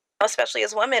inspiring, especially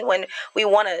as women when we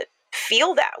want to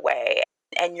feel that way.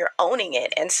 And you're owning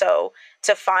it. And so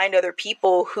to find other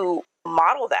people who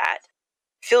model that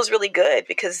feels really good,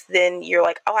 because then you're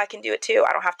like, oh, I can do it too.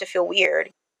 I don't have to feel weird.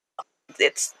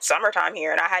 It's summertime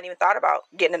here and I hadn't even thought about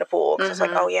getting in the pool. Because it's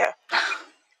like, oh yeah,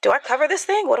 do I cover this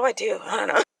thing? What do I do? I don't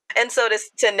know. And so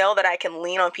to know that I can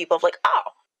lean on people of like,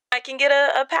 oh, I can get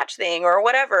a patch thing or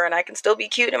whatever, and I can still be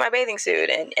cute in my bathing suit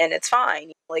and it's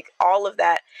fine. Like, all of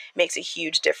that makes a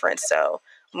huge difference. So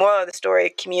moral of the story,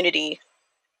 community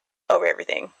over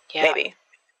everything. Yeah. Maybe.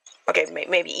 Okay,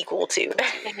 maybe equal to. But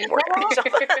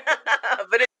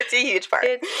it's a huge part.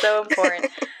 It's so important.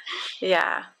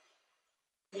 Yeah.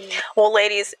 Well,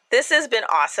 ladies, this has been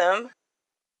awesome.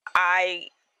 I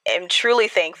am truly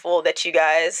thankful that you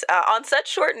guys, on such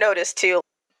short notice too,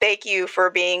 thank you for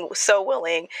being so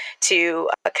willing to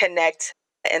connect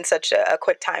in such a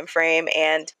quick time frame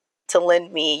and to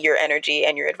lend me your energy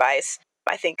and your advice.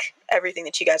 I think everything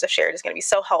that you guys have shared is going to be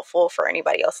so helpful for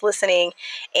anybody else listening.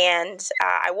 And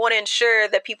I want to ensure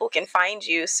that people can find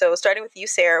you. So starting with you,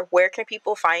 Sarah, where can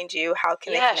people find you? How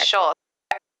can they connect? Yeah, sure.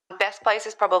 Best place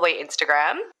is probably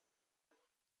Instagram.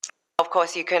 Of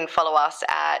course, you can follow us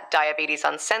at Diabetes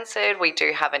Uncensored. We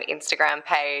do have an Instagram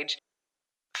page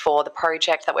for the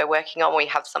project that we're working on. We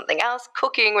have something else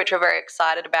cooking, which we're very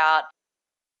excited about.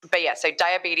 But yeah, so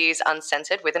Diabetes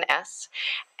Uncensored with an S.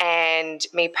 And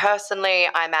me personally,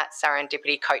 I'm at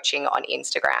Serendipity Coaching on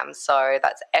Instagram. So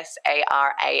that's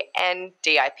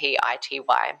SARANDIPITY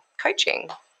Coaching.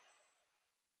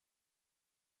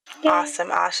 Yeah.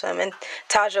 Awesome. And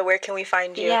Taja, where can we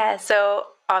find you? Yeah, so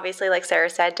obviously, like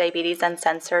Sarah said, Diabetes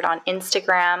Uncensored on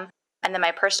Instagram. And then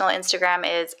my personal Instagram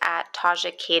is at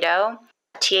Taja Cato,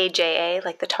 TAJA,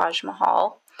 like the Taj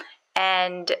Mahal.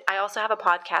 And I also have a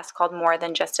podcast called More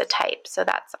Than Just a Type. So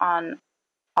that's on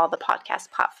all the podcast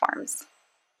platforms.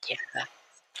 Yeah.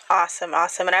 Awesome.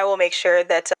 And I will make sure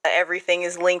that everything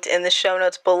is linked in the show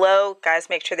notes below. Guys,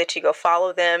 make sure that you go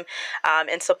follow them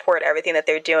and support everything that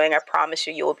they're doing. I promise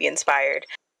you will be inspired.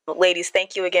 Ladies,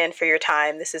 thank you again for your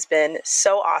time. This has been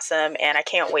so awesome, and I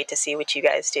can't wait to see what you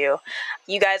guys do.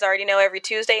 You guys already know every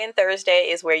Tuesday and Thursday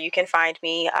is where you can find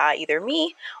me, either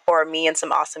me or me and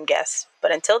some awesome guests.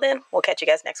 But until then, we'll catch you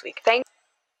guys next week. Thanks.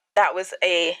 That was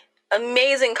an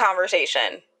amazing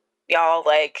conversation. Y'all,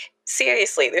 like,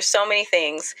 seriously, there's so many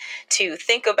things to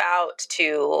think about,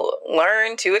 to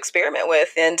learn, to experiment with,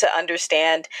 and to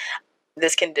understand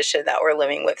this condition that we're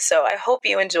living with. So I hope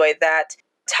you enjoyed that.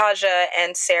 Taja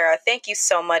and Sarah, thank you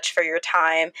so much for your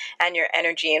time and your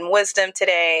energy and wisdom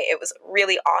today. It was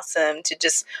really awesome to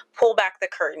just pull back the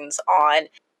curtains on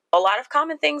a lot of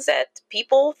common things that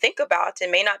people think about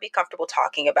and may not be comfortable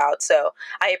talking about. So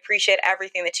I appreciate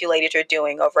everything that you ladies are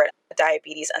doing over at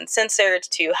Diabetes Uncensored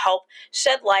to help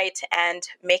shed light and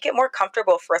make it more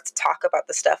comfortable for us to talk about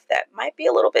the stuff that might be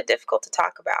a little bit difficult to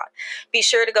talk about. Be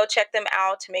sure to go check them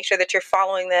out to make sure that you're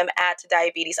following them at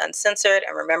Diabetes Uncensored.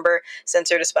 And remember,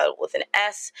 censored is spelled with an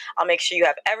S. I'll make sure you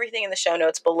have everything in the show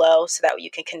notes below so that you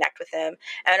can connect with them.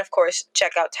 And of course,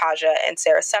 check out Taja and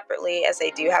Sarah separately, as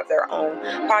they do have their own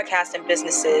podcast and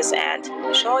businesses, and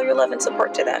show all your love and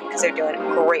support to them because they're doing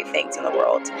great things in the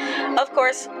world. Of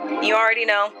course, you already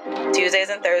know, Tuesdays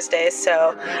and Thursdays,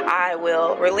 so I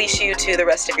will release you to the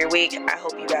rest of your week. I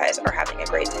hope you guys are having a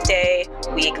great day,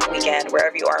 week, weekend,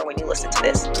 wherever you are when you listen to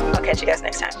this. I'll catch you guys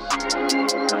next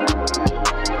time.